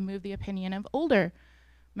likely to move the opinion of older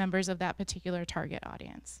members of that particular target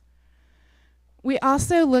audience? We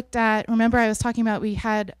also looked at, remember I was talking about we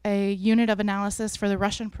had a unit of analysis for the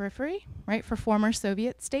Russian periphery, right, for former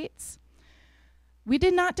Soviet states. We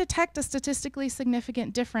did not detect a statistically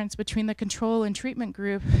significant difference between the control and treatment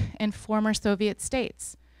group in former Soviet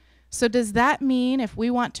states. So does that mean if we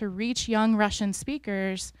want to reach young Russian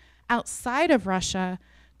speakers outside of Russia,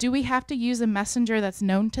 do we have to use a messenger that's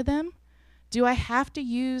known to them? Do I have to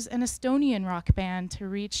use an Estonian rock band to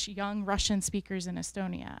reach young Russian speakers in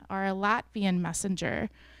Estonia, or a Latvian messenger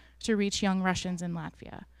to reach young Russians in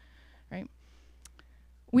Latvia, right?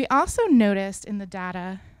 We also noticed in the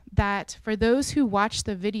data that for those who watched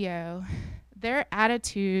the video, their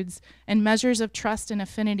attitudes and measures of trust and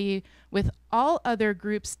affinity with all other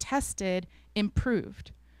groups tested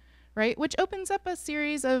improved, right? Which opens up a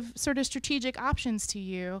series of sort of strategic options to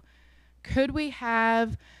you. Could we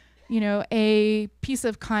have, a piece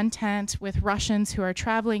of content with Russians who are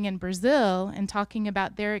traveling in Brazil and talking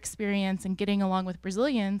about their experience and getting along with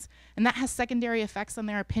Brazilians, and that has secondary effects on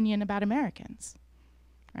their opinion about Americans,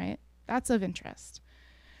 right? That's of interest.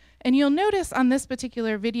 And you'll notice on this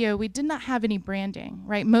particular video, we did not have any branding,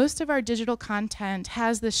 right? Most of our digital content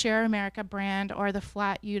has the Share America brand or the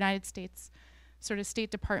flat United States sort of State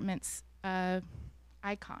Department's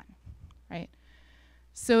icon, right?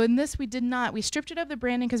 So in this, we did not. We stripped it of the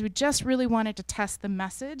branding because we just really wanted to test the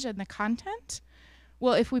message and the content.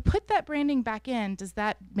 Well, if we put that branding back in, does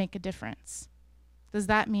that make a difference? Does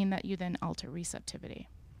that mean that you then alter receptivity?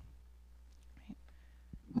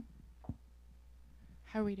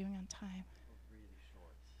 How are we doing on time? Really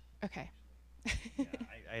short. Okay. Yeah,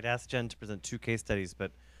 I'd asked Jen to present 2 case studies,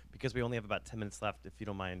 but because we only have about 10 minutes left, if you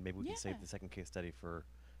don't mind, maybe we can save the second case study for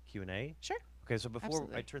Q&A. Sure. Okay, so before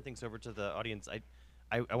Absolutely. I turn things over to the audience,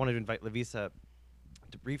 I wanted to invite Lavisa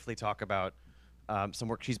to briefly talk about some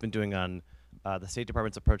work she's been doing on the State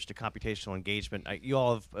Department's approach to computational engagement. You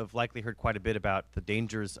all have likely heard quite a bit about the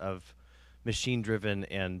dangers of machine-driven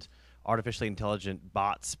and artificially intelligent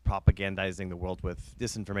bots propagandizing the world with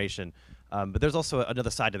disinformation. But there's also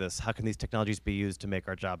another side to this. How can these technologies be used to make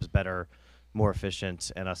our jobs better, more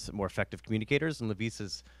efficient, and us more effective communicators? And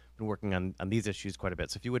Lavisa's been working on these issues quite a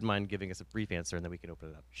bit. So if you wouldn't mind giving us a brief answer, and then we can open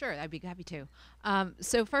it up. Sure, I'd be happy to.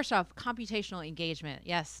 So first off, computational engagement.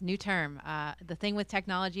 Yes, new term. The thing with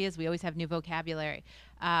technology is we always have new vocabulary.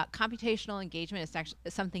 Computational engagement is actually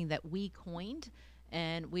something that we coined,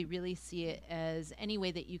 and we really see it as any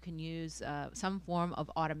way that you can use some form of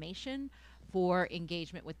automation for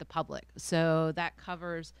engagement with the public. So that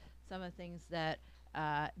covers some of the things that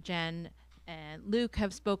Jen and Luke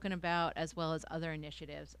have spoken about, as well as other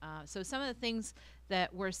initiatives. So some of the things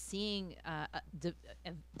that we're seeing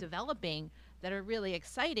developing that are really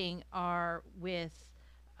exciting are with,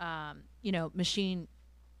 machine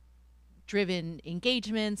driven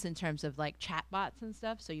engagements in terms of like chatbots and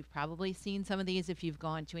stuff. So you've probably seen some of these if you've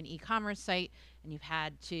gone to an e-commerce site and you've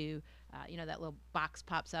had to, that little box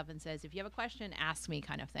pops up and says, if you have a question, ask me,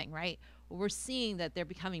 kind of thing, right? Well, we're seeing that they're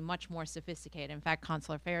becoming much more sophisticated. In fact,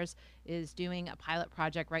 Consular Affairs is doing a pilot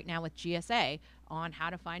project right now with GSA on how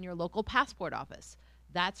to find your local passport office.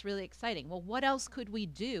 That's really exciting. Well, what else could we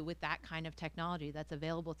do with that kind of technology that's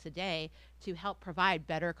available today to help provide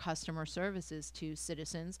better customer services to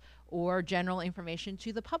citizens or general information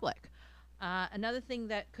to the public? Another thing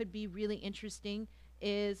that could be really interesting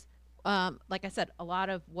is, like I said, a lot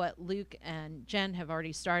of what Luke and Jen have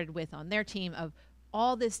already started with on their team of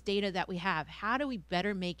all this data that we have. How do we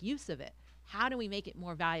better make use of it? How do we make it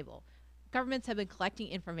more valuable? Governments have been collecting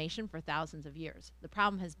information for thousands of years. The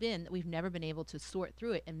problem has been that we've never been able to sort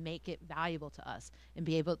through it and make it valuable to us and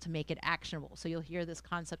be able to make it actionable. So you'll hear this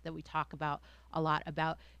concept that we talk about a lot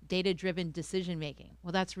about data-driven decision making.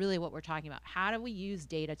 Well, that's really what we're talking about. How do we use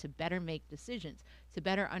data to better make decisions, to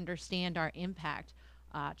better understand our impact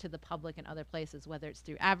to the public and other places, whether it's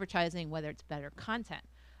through advertising, whether it's better content.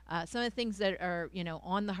 Some of the things that are,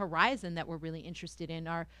 on the horizon that we're really interested in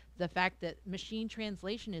are the fact that machine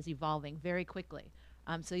translation is evolving very quickly.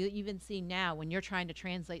 So you'll even see now when you're trying to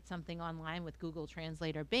translate something online with Google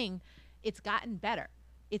Translate or Bing, it's gotten better.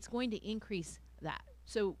 It's going to increase that.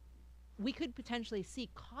 So we could potentially see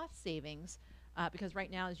cost savings because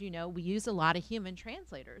right now, as you know, we use a lot of human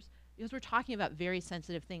translators because we're talking about very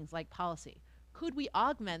sensitive things like policy. Could we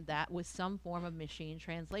augment that with some form of machine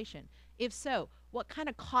translation? If so, what kind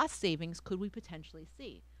of cost savings could we potentially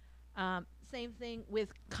see? Same thing with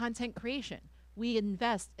content creation. We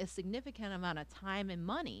invest a significant amount of time and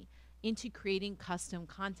money into creating custom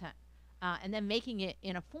content and then making it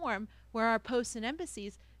in a form where our posts and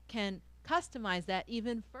embassies can customize that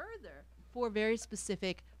even further for very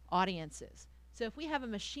specific audiences. So if we have a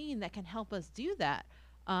machine that can help us do that,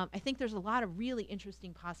 I think there's a lot of really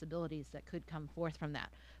interesting possibilities that could come forth from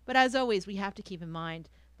that. But as always, we have to keep in mind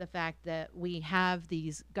the fact that we have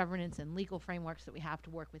these governance and legal frameworks that we have to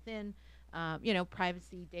work within,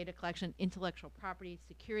 privacy, data collection, intellectual property,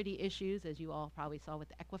 security issues, as you all probably saw with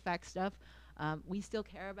the Equifax stuff. We still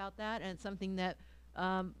care about that, and it's something that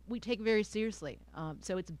we take very seriously.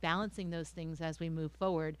 So it's balancing those things as we move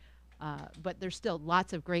forward. But there's still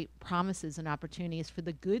lots of great promises and opportunities for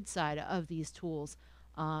the good side of these tools.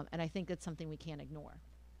 And I think that's something we can't ignore.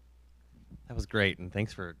 That was great, and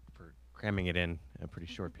thanks for cramming it in a pretty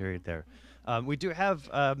short period there. We do have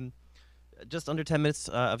just under 10 minutes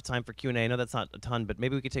of time for Q&A. I know that's not a ton, but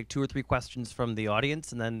maybe we could take 2 or 3 questions from the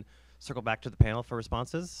audience and then circle back to the panel for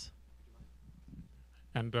responses.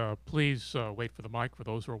 And please wait for the mic for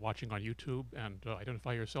those who are watching on YouTube, and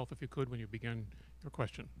identify yourself if you could when you begin your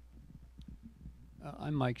question.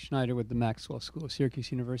 I'm Mike Schneider with the Maxwell School of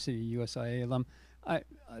Syracuse University, USIA alum.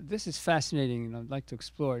 This is fascinating, and I'd like to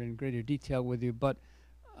explore it in greater detail with you, but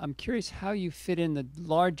I'm curious how you fit in the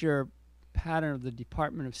larger pattern of the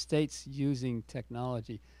Department of State's using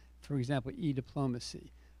technology, for example,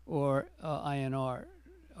 e-diplomacy or INR.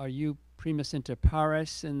 Are you primus inter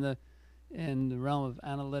pares in the realm of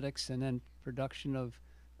analytics and then production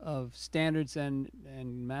of standards and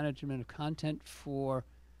management of content for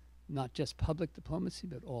not just public diplomacy,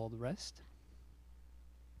 but all the rest?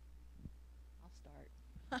 I'll start.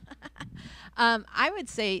 I would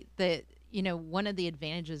say that, one of the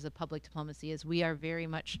advantages of public diplomacy is we are very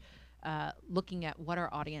much looking at what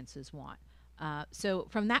our audiences want. So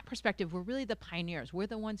from that perspective, we're really the pioneers. We're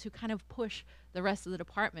the ones who kind of push the rest of the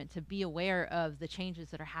department to be aware of the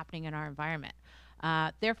changes that are happening in our environment.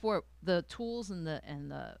 Therefore, the tools and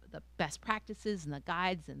the best practices and the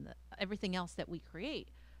guides and everything else that we create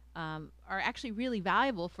are actually really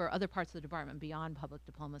valuable for other parts of the department beyond public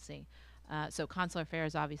diplomacy. So Consular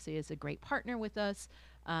Affairs obviously is a great partner with us.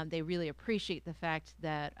 They really appreciate the fact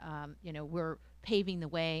that we're paving the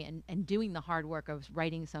way and doing the hard work of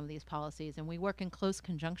writing some of these policies, and we work in close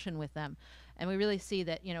conjunction with them. And we really see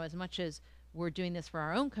that, as much as we're doing this for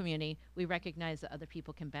our own community, we recognize that other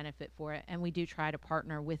people can benefit for it, and we do try to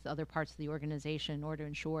partner with other parts of the organization in order to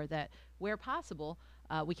ensure that where possible,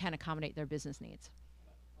 we can accommodate their business needs.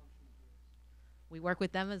 We work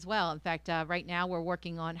with them as well. In fact, right now we're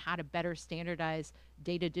working on how to better standardize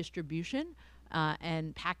data distribution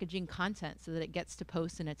and packaging content so that it gets to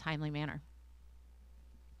post in a timely manner.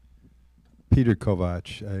 Peter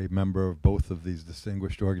Kovac, a member of both of these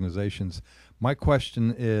distinguished organizations. My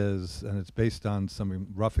question is, and it's based on some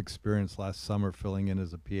rough experience last summer filling in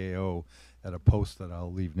as a PAO at a post that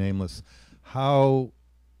I'll leave nameless. How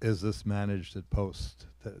is this managed at Post?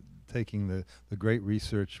 Taking the great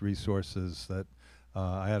research resources that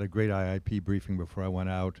I had a great IIP briefing before I went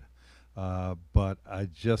out, but I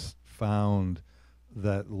just found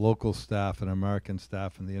that local staff and American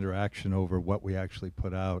staff and the interaction over what we actually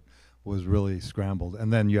put out was really scrambled.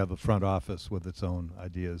 And then you have the front office with its own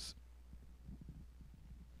ideas.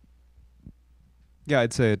 Yeah,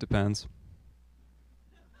 I'd say it depends.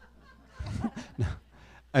 No.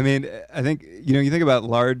 I mean, I think, you think about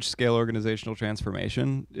large-scale organizational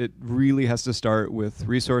transformation, it really has to start with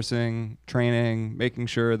resourcing, training, making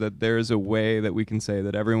sure that there is a way that we can say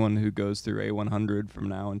that everyone who goes through A100 from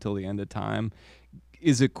now until the end of time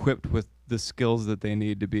is equipped with the skills that they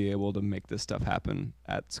need to be able to make this stuff happen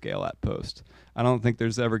at scale at Post. I don't think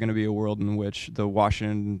there's ever going to be a world in which the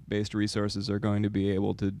Washington-based resources are going to be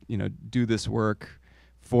able to, do this work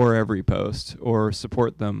for every post or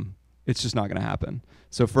support them. It's just not going to happen.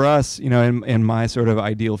 So for us, in my sort of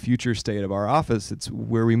ideal future state of our office, it's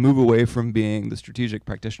where we move away from being the strategic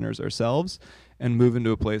practitioners ourselves and move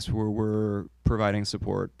into a place where we're providing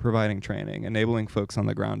support, providing training, enabling folks on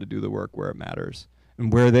the ground to do the work where it matters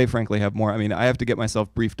and where they frankly have more. I mean, I have to get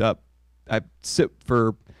myself briefed up. I sit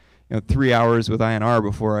for 3 hours with INR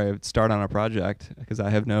before I start on a project because I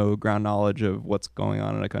have no ground knowledge of what's going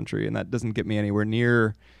on in a country, and that doesn't get me anywhere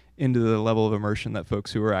near into the level of immersion that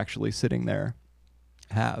folks who are actually sitting there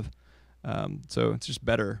have. So it's just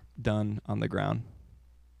better done on the ground.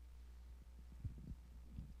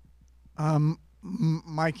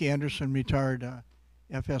 Mike Anderson, retired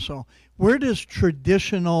FSO. Where does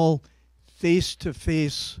traditional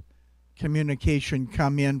face-to-face communication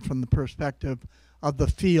come in from the perspective of the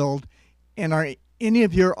field? And are any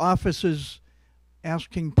of your offices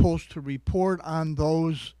asking Post to report on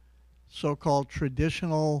those so-called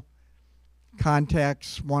traditional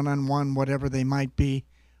contacts, one-on-one, whatever they might be?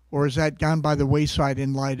 Or is that gone by the wayside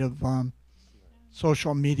in light of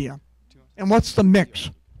social media? And what's the mix?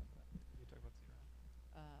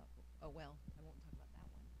 Well, I won't talk about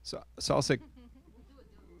that one. So I'll say.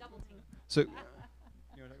 So, you want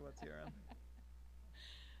to talk about CRM?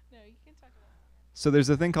 No, you can talk about So there's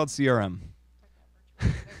a thing called CRM.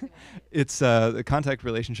 It's the contact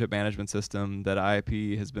relationship management system that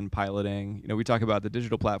IIP has been piloting. You know, we talk about the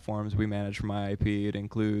digital platforms we manage from IIP. It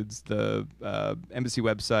includes the embassy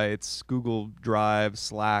websites, Google Drive,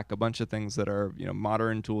 Slack, a bunch of things that are, you know,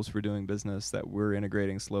 modern tools for doing business that we're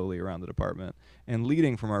integrating slowly around the department and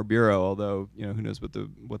leading from our bureau. Although, you know, who knows what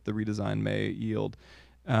the redesign may yield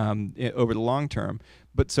over the long term.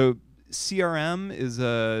 But so CRM is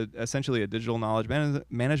essentially a digital knowledge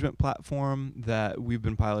management platform that we've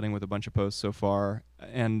been piloting with a bunch of posts so far.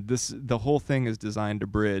 And the whole thing is designed to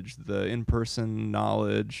bridge the in-person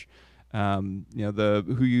knowledge, you know, the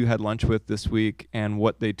who you had lunch with this week and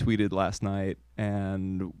what they tweeted last night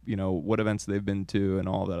and, you know, what events they've been to and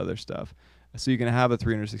all that other stuff. So you can have a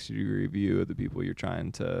 360-degree view of the people you're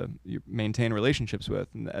trying to maintain relationships with.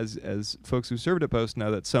 And as folks who served at Post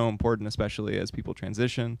know, that's so important, especially as people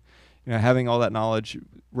transition. You know, having all that knowledge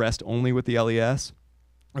rest only with the LES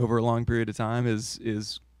over a long period of time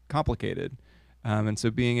is complicated. And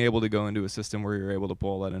so being able to go into a system where you're able to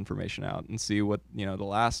pull that information out and see what, you know, the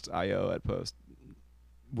last IO at Post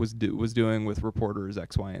was doing with reporters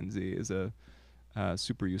X, Y, and Z is a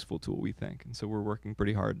super useful tool, we think. And so we're working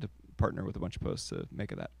pretty hard to partner with a bunch of posts to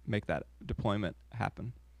make that deployment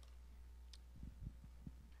happen.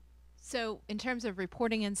 So in terms of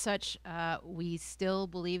reporting and such, we still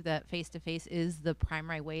believe that face-to-face is the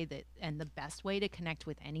primary way that and the best way to connect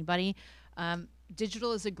with anybody.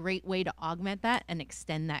 Digital is a great way to augment that and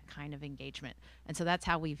extend that kind of engagement. And so that's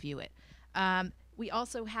how we view it. We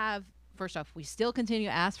also have, first off, we still continue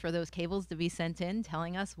to ask for those cables to be sent in,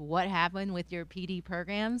 telling us what happened with your PD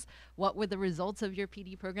programs, what were the results of your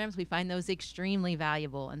PD programs. We find those extremely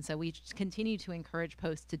valuable, and so we just continue to encourage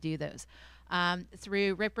posts to do those.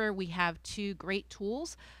 Through Ripper, we have two great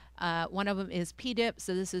tools. One of them is PDIP,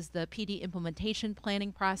 so this is the PD implementation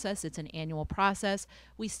planning process. It's an annual process.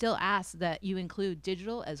 We still ask that you include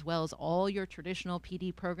digital as well as all your traditional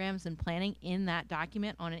PD programs and planning in that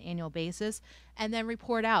document on an annual basis, and then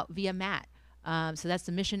report out via MAT. So that's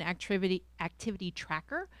the Mission Activity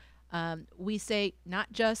Tracker. We say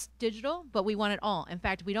not just digital, but we want it all. In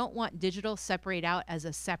fact, we don't want digital separate out as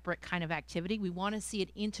a separate kind of activity. We want to see it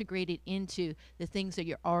integrated into the things that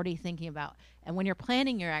you're already thinking about. And when you're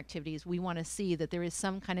planning your activities, we want to see that there is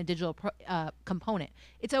some kind of digital component.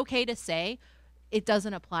 It's okay to say it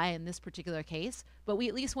doesn't apply in this particular case, but we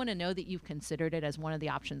at least want to know that you've considered it as one of the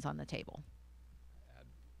options on the table.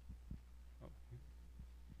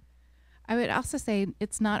 I would also say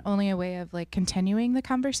it's not only a way of like continuing the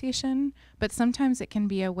conversation, but sometimes it can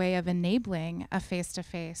be a way of enabling a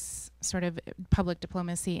face-to-face sort of public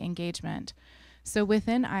diplomacy engagement. So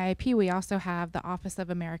within IIP, we also have the Office of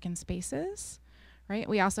American Spaces, right?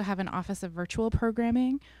 We also have an Office of Virtual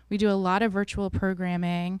Programming. We do a lot of virtual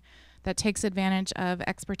programming that takes advantage of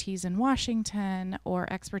expertise in Washington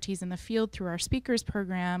or expertise in the field through our speakers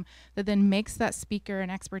program that then makes that speaker and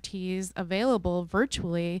expertise available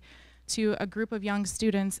virtually to a group of young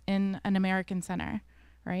students in an American center,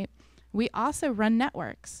 right? We also run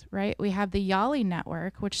networks, right? We have the YALI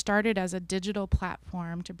network, which started as a digital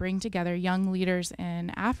platform to bring together young leaders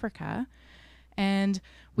in Africa. And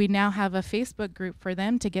we now have a Facebook group for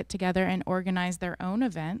them to get together and organize their own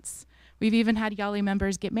events. We've even had YALI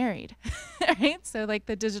members get married, right? So like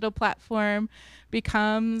the digital platform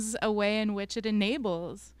becomes a way in which it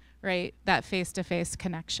enables, right, that face-to-face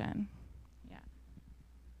connection.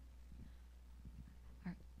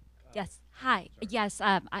 Yes. Hi. Yes.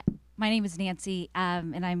 My name is Nancy,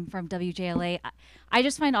 and I'm from WJLA. I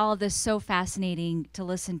just find all of this so fascinating to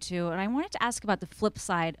listen to, and I wanted to ask about the flip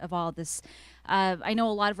side of all this. I know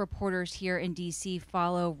a lot of reporters here in DC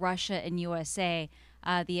follow Russia and USA,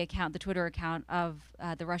 the Twitter account of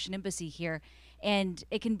the Russian embassy here, and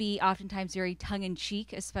it can be oftentimes very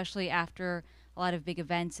tongue-in-cheek, especially after a lot of big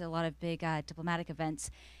events, a lot of big diplomatic events.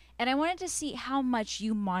 And I wanted to see how much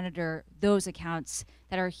you monitor those accounts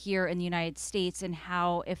that are here in the United States and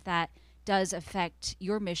how, if that does affect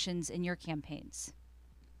your missions and your campaigns.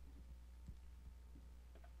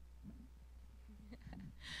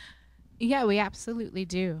 Yeah, we absolutely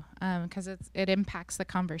do, because it impacts the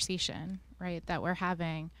conversation, right, that we're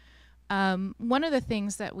having. One of the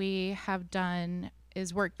things that we have done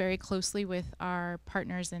is work very closely with our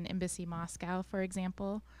partners in Embassy Moscow, for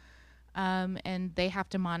example. And they have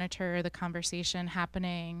to monitor the conversation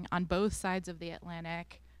happening on both sides of the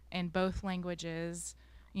Atlantic in both languages,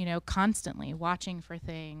 you know, constantly watching for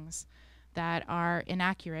things that are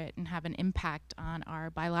inaccurate and have an impact on our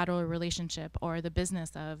bilateral relationship or the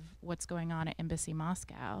business of what's going on at Embassy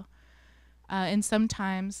Moscow. And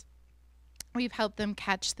sometimes we've helped them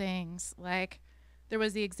catch things like there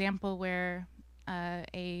was the example where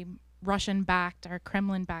a Russian-backed or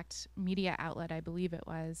Kremlin-backed media outlet, I believe it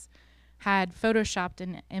was, had photoshopped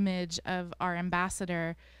an image of our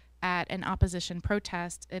ambassador at an opposition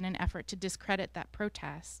protest in an effort to discredit that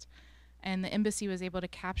protest. And the embassy was able to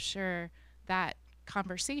capture that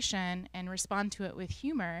conversation and respond to it with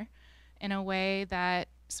humor in a way that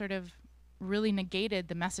sort of really negated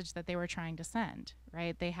the message that they were trying to send,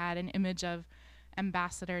 right? They had an image of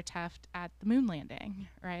Ambassador Taft at the moon landing,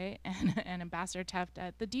 right? And Ambassador Taft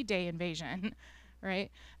at the D-Day invasion,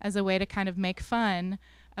 right? As a way to kind of make fun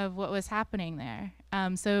of what was happening there.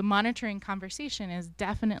 So monitoring conversation is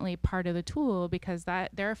definitely part of the tool because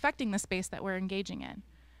that they're affecting the space that we're engaging in,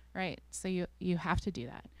 right? So you have to do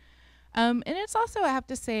that. And it's also, I have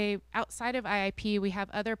to say, outside of IIP, we have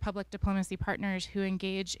other public diplomacy partners who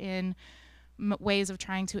engage in ways of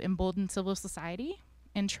trying to embolden civil society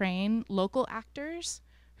and train local actors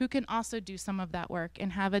who can also do some of that work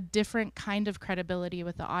and have a different kind of credibility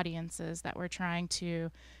with the audiences that we're trying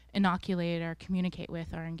to inoculate or communicate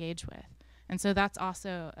with or engage with. And so that's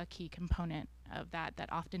also a key component of that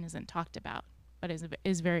that often isn't talked about, but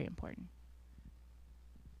is very important.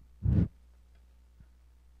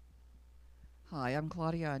 Hi, I'm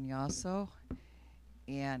Claudia Agnaso,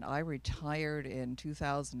 and I retired in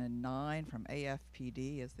 2009 from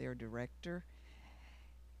AFPD as their director.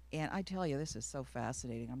 And I tell you, this is so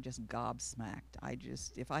fascinating. I'm just gobsmacked.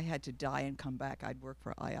 If I had to die and come back, I'd work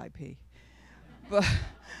for IIP.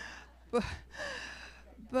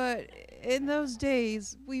 But in those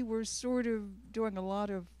days, we were sort of doing a lot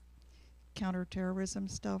of counterterrorism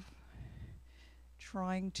stuff,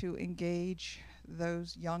 trying to engage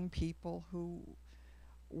those young people who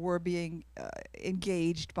were being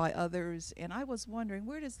engaged by others. And I was wondering,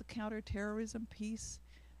 where does the counterterrorism piece,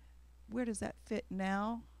 where does that fit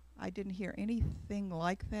now? I didn't hear anything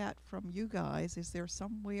like that from you guys. Is there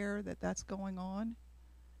somewhere that that's going on?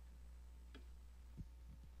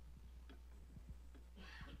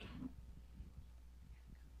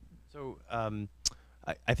 So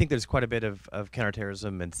I think there's quite a bit of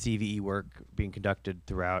counterterrorism and CVE work being conducted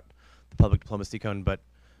throughout the public diplomacy cone, but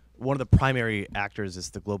one of the primary actors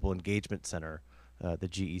is the Global Engagement Center, the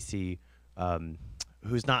GEC,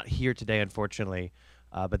 who's not here today, unfortunately,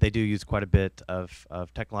 but they do use quite a bit of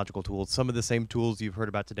technological tools, some of the same tools you've heard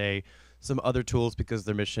about today, some other tools because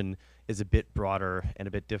their mission is a bit broader and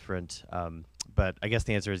a bit different. But I guess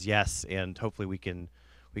the answer is yes, and hopefully we can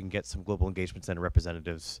get some Global Engagement Center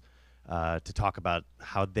representatives to talk about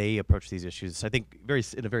how they approach these issues. I think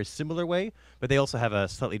in a very similar way, but they also have a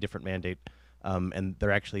slightly different mandate, and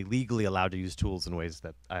they're actually legally allowed to use tools in ways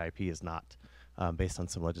that IIP is not, based on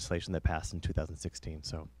some legislation that passed in 2016.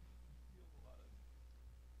 So.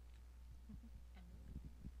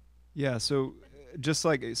 Yeah, so just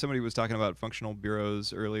like somebody was talking about functional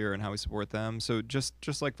bureaus earlier and how we support them, so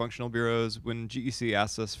just like functional bureaus, when GEC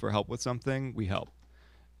asks us for help with something, we help.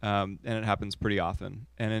 And it happens pretty often.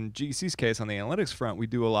 And in GEC's case, on the analytics front, we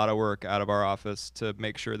do a lot of work out of our office to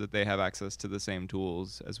make sure that they have access to the same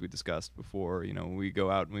tools as we discussed before. You know, we go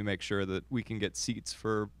out and we make sure that we can get seats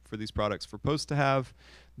for these products for Post to have.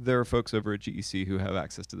 There are folks over at GEC who have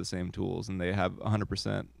access to the same tools, and they have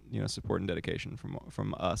 100% support and dedication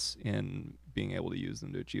from us in being able to use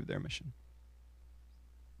them to achieve their mission.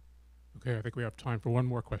 Okay, I think we have time for one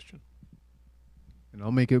more question. And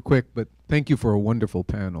I'll make it quick, but thank you for a wonderful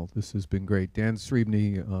panel. This has been great. Dan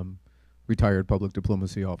Sreebny, retired public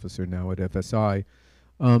diplomacy officer now at FSI.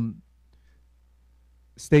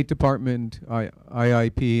 State Department,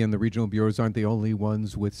 IIP, and the regional bureaus aren't the only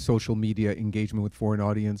ones with social media engagement with foreign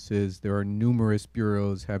audiences. There are numerous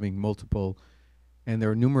bureaus having multiple, and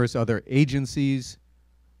there are numerous other agencies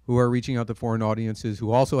who are reaching out to foreign audiences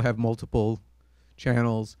who also have multiple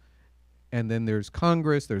channels. And then there's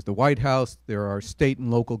Congress, there's the White House, there are state and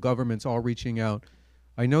local governments all reaching out.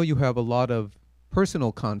 I know you have a lot of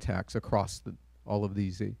personal contacts across all of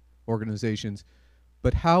these organizations,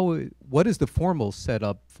 but what is the formal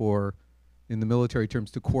setup for, in the military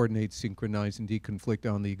terms, to coordinate, synchronize, and deconflict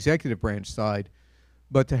on the executive branch side,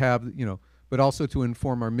 but to have, but also to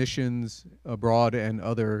inform our missions abroad and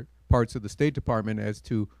other parts of the State Department as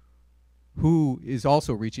to who is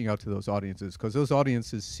also reaching out to those audiences, because those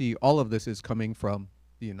audiences see all of this as coming from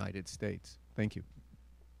the United States. Thank you.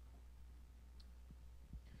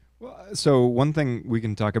 Well, so one thing we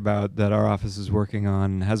can talk about that our office is working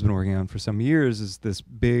on, has been working on for some years, is this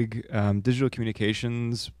big digital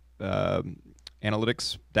communications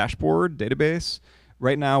analytics dashboard database.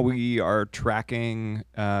 Right now we are tracking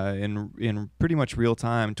in pretty much real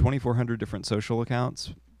time 2,400 different social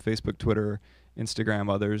accounts, Facebook, Twitter,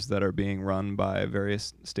 Instagram, others that are being run by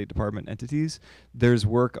various State Department entities. There's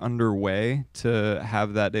work underway to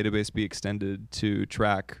have that database be extended to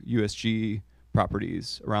track USG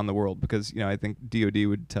properties around the world, because I think DoD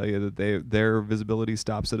would tell you that their visibility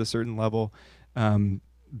stops at a certain level.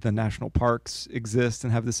 The national parks exist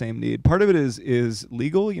and have the same need. Part of it is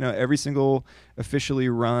legal. Every single officially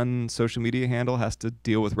run social media handle has to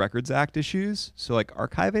deal with Records Act issues. So like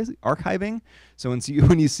archiving. So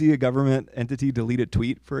when you see a government entity delete a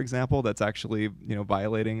tweet, for example, that's actually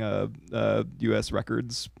violating U.S.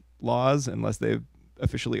 records laws unless they've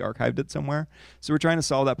officially archived it somewhere. So we're trying to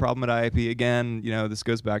solve that problem at IIP. Again, this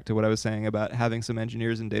goes back to what I was saying about having some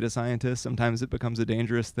engineers and data scientists. Sometimes it becomes a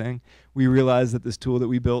dangerous thing. We realize that this tool that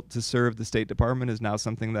we built to serve the State Department is now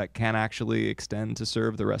something that can actually extend to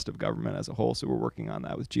serve the rest of government as a whole. So we're working on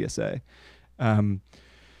that with GSA.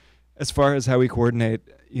 As far as how we coordinate,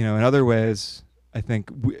 in other ways, I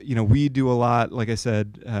think we do a lot. Like I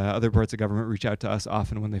said, other parts of government reach out to us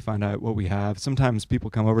often when they find out what we have. Sometimes people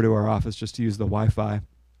come over to our office just to use the Wi-Fi.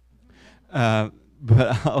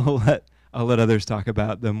 But I'll let others talk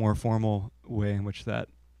about the more formal way in which that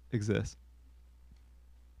exists.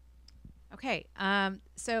 Okay,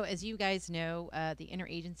 so as you guys know, the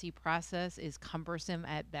interagency process is cumbersome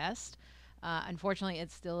at best. Unfortunately,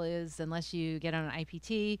 it still is, unless you get on an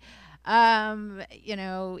IPT.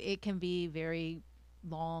 It can be very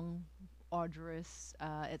long, arduous.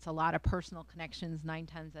 It's a lot of personal connections 9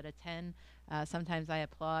 times out of 10. Sometimes I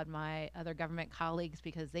applaud my other government colleagues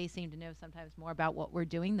because they seem to know sometimes more about what we're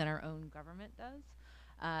doing than our own government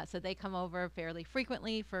does. So they come over fairly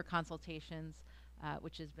frequently for consultations,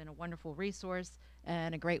 which has been a wonderful resource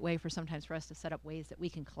and a great way for us to set up ways that we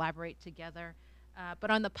can collaborate together. But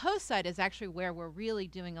on the post side is actually where we're really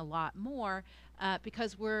doing a lot more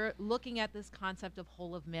because we're looking at this concept of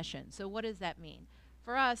whole of mission. So what does that mean?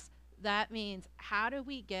 For us, that means how do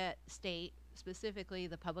we get state, specifically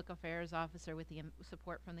the public affairs officer with the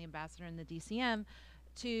support from the ambassador and the DCM,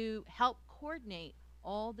 to help coordinate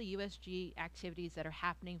all the USG activities that are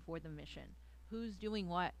happening for the mission. Who's doing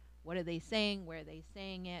what are they saying, where are they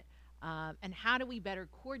saying it, and how do we better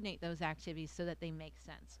coordinate those activities so that they make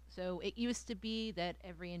sense? So it used to be that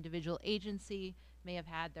every individual agency may have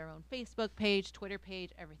had their own Facebook page, Twitter page,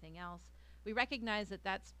 everything else. We recognize that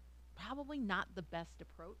that's probably not the best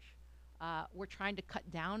approach. We're trying to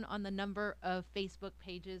cut down on the number of Facebook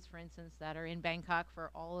pages, for instance, that are in Bangkok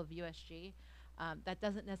for all of USG. That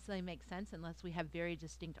doesn't necessarily make sense unless we have very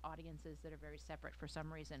distinct audiences that are very separate for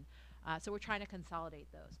some reason. So we're trying to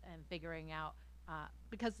consolidate those and figuring out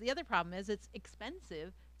because the other problem is it's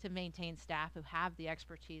expensive to maintain staff who have the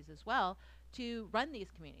expertise as well to run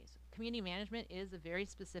these communities. Community management is a very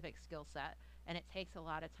specific skill set, and it takes a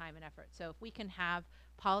lot of time and effort. So if we can have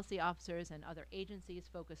policy officers and other agencies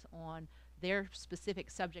focus on their specific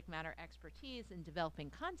subject matter expertise in developing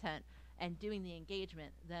content and doing the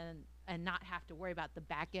engagement, then and not have to worry about the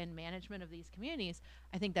back end management of these communities,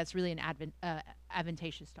 I think that's really an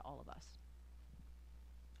advantageous to all of us.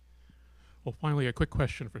 Well, finally, a quick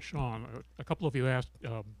question for Sean. A couple of you asked,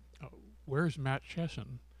 where's Matt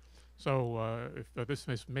Chesson? So if this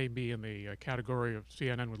may be in the category of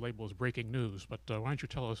CNN would label as breaking news, but why don't you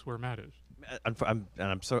tell us where Matt is?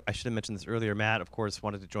 I should have mentioned this earlier. Matt, of course,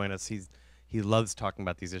 wanted to join us. He loves talking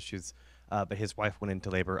about these issues, but his wife went into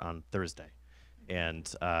labor on Thursday. And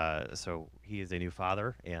so he is a new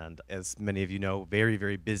father, and as many of you know, very,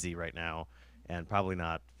 very busy right now, and probably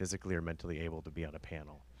not physically or mentally able to be on a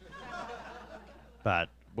panel. But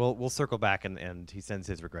we'll circle back, and he sends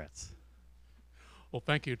his regrets. Well,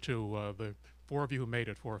 thank you to the 4 of you who made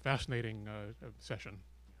it for a fascinating session.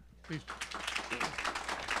 Please.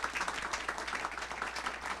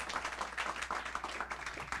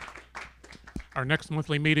 Our next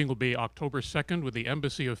monthly meeting will be October 2nd with the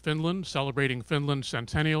Embassy of Finland, celebrating Finland's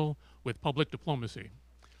centennial with public diplomacy.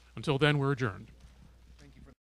 Until then, we're adjourned.